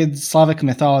conveyed Slavic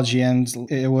mythology, and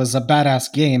it was a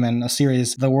badass game and a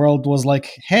series. The world was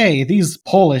like, hey, these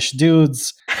Polish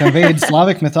dudes conveyed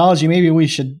Slavic mythology. Maybe we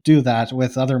should do that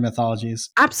with other mythologies.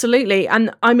 Absolutely.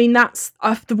 And I mean, that's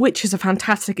The Witch is a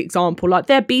fantastic example. Like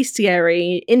their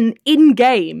bestiary in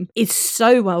game is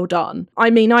so well done. I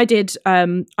mean, I did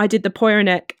the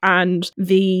Poironic and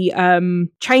the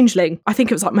Changeling. I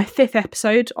think it was like my 5th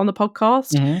episode on the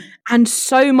podcast. Mm-hmm. And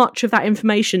so much of that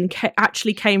information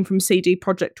actually came from CD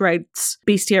Projekt Red's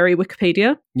bestiary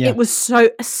Wikipedia. Yeah. It was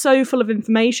so full of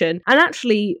information. And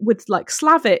actually with like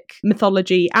Slavic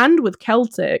mythology and with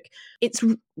Celtic, it's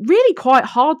really quite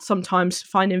hard sometimes to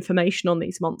find information on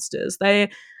these monsters.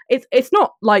 It's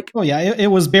not like... Oh, yeah, it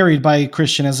was buried by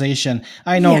Christianization.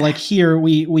 I know, like here,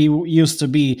 we used to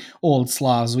be old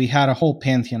Slavs. We had a whole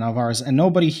pantheon of ours, and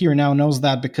nobody here now knows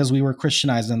that because we were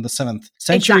Christianized in the 7th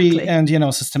century, exactly.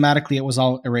 And, systematically it was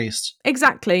all erased.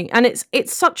 Exactly, and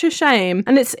it's such a shame.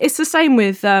 And it's the same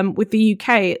with the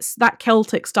UK. It's that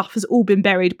Celtic stuff has all been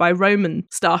buried by Roman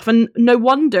stuff, and no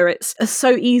wonder it's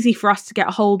so easy for us to get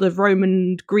a hold of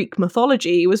Roman Greek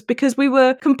mythology. It was because we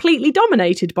were completely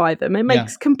dominated by them. It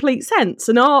makes complete sense,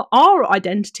 and our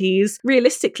identities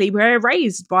realistically were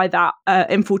erased by that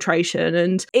infiltration,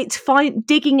 and it's fine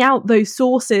digging out those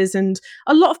sources. And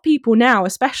a lot of people now,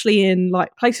 especially in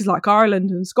like places like Ireland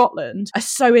and Scotland, are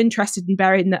so interested in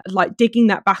burying that, like digging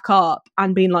that back up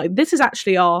and being like, this is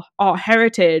actually our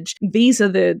heritage. These are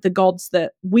the gods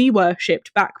that we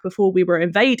worshipped back before we were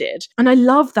invaded. And I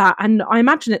love that, and I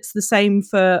imagine it's the same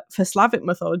for Slavic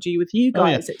mythology with you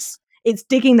guys. Oh, yeah. It's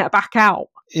digging that back out.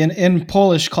 In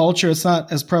Polish culture, it's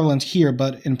not as prevalent here,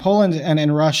 but in Poland and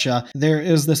in Russia, there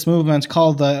is this movement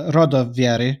called the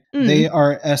Rodowiery. They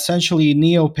are essentially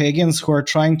neo-pagans who are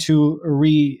trying to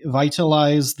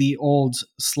revitalize the old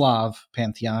Slav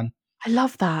pantheon. I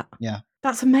love that. Yeah.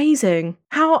 That's amazing.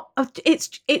 How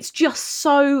it's just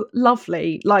so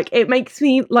lovely. Like it makes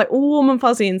me like all warm and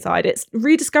fuzzy inside. It's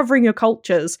rediscovering your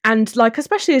cultures, and like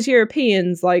especially as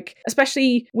Europeans, like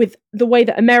especially with the way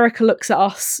that America looks at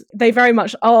us, they very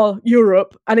much are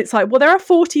Europe, and it's like, well, there are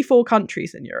 44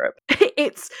 countries in Europe.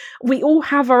 We all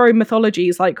have our own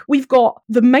mythologies. Like we've got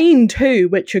the main 2,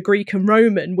 which are Greek and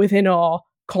Roman within our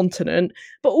continent,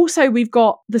 but also we've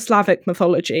got the Slavic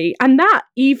mythology, and that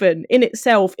even in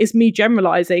itself is me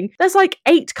generalizing. There's like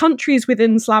 8 countries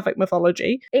within Slavic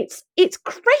mythology. It's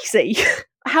crazy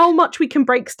how much we can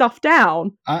break stuff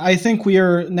down. I think we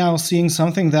are now seeing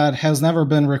something that has never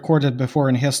been recorded before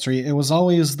in history. It was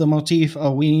always the motif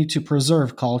of we need to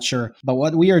preserve culture, but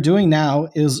what we are doing now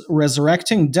is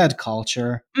resurrecting dead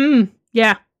culture.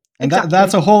 Yeah. And exactly.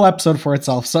 That's a whole episode for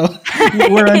itself. So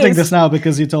we're ending this now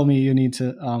because you told me you need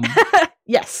to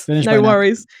yes, no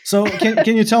worries. So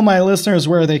can you tell my listeners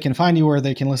where they can find you, where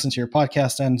they can listen to your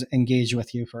podcast and engage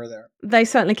with you further? They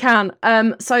certainly can.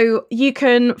 So you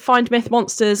can find Myth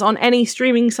Monsters on any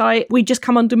streaming site. We just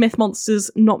come under Myth Monsters,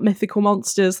 not Mythical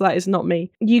Monsters. That is not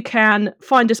me. You can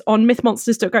find us on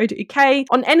mythmonsters.co.uk,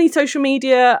 on any social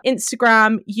media,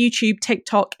 Instagram, YouTube,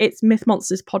 TikTok. It's Myth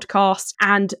Monsters Podcast.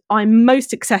 And I'm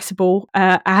most accessible,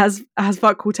 as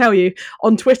Buck will tell you,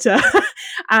 on Twitter.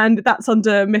 And that's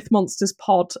under Myth Monsters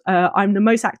Pod. I'm the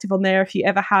most active on there if you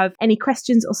ever have any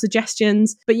questions or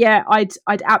suggestions. But yeah,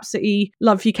 I'd absolutely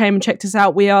love if you came and checked us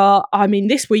out.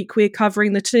 This week we're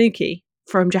covering the Tanuki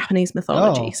from Japanese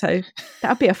mythology. So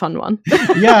that'd be a fun one.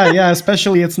 yeah,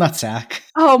 especially it's nutsack.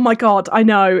 Oh my God, I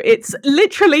know. It's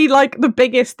literally like the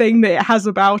biggest thing that it has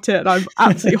about it. And I'm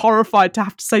absolutely horrified to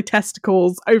have to say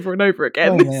testicles over and over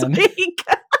again this week.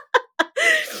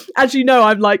 As you know,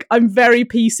 I'm very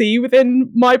PC within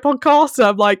my podcast. So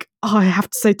I'm like, I have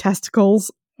to say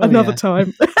testicles another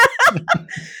time.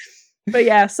 But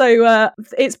yeah, so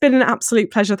it's been an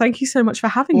absolute pleasure. Thank you so much for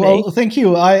having me. Well, thank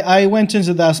you. I went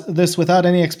into this without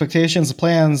any expectations,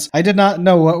 plans. I did not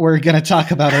know what we're going to talk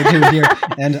about or do here,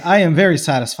 and I am very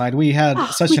satisfied. We had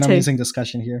such an amazing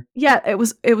discussion here. Yeah, it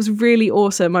was really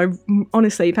awesome. I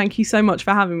honestly, thank you so much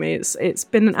for having me. It's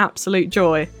been an absolute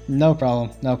joy. No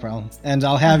problem. And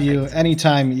I'll have you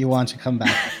anytime you want to come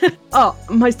back. Oh,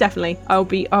 most definitely. I'll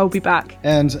be back.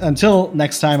 And until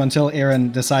next time, until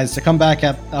Aaron decides to come back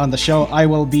on the show, I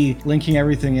will be linking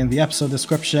everything in the episode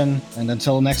description. And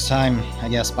until next time, I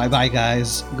guess, bye-bye,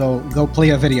 guys. Go play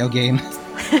a video game.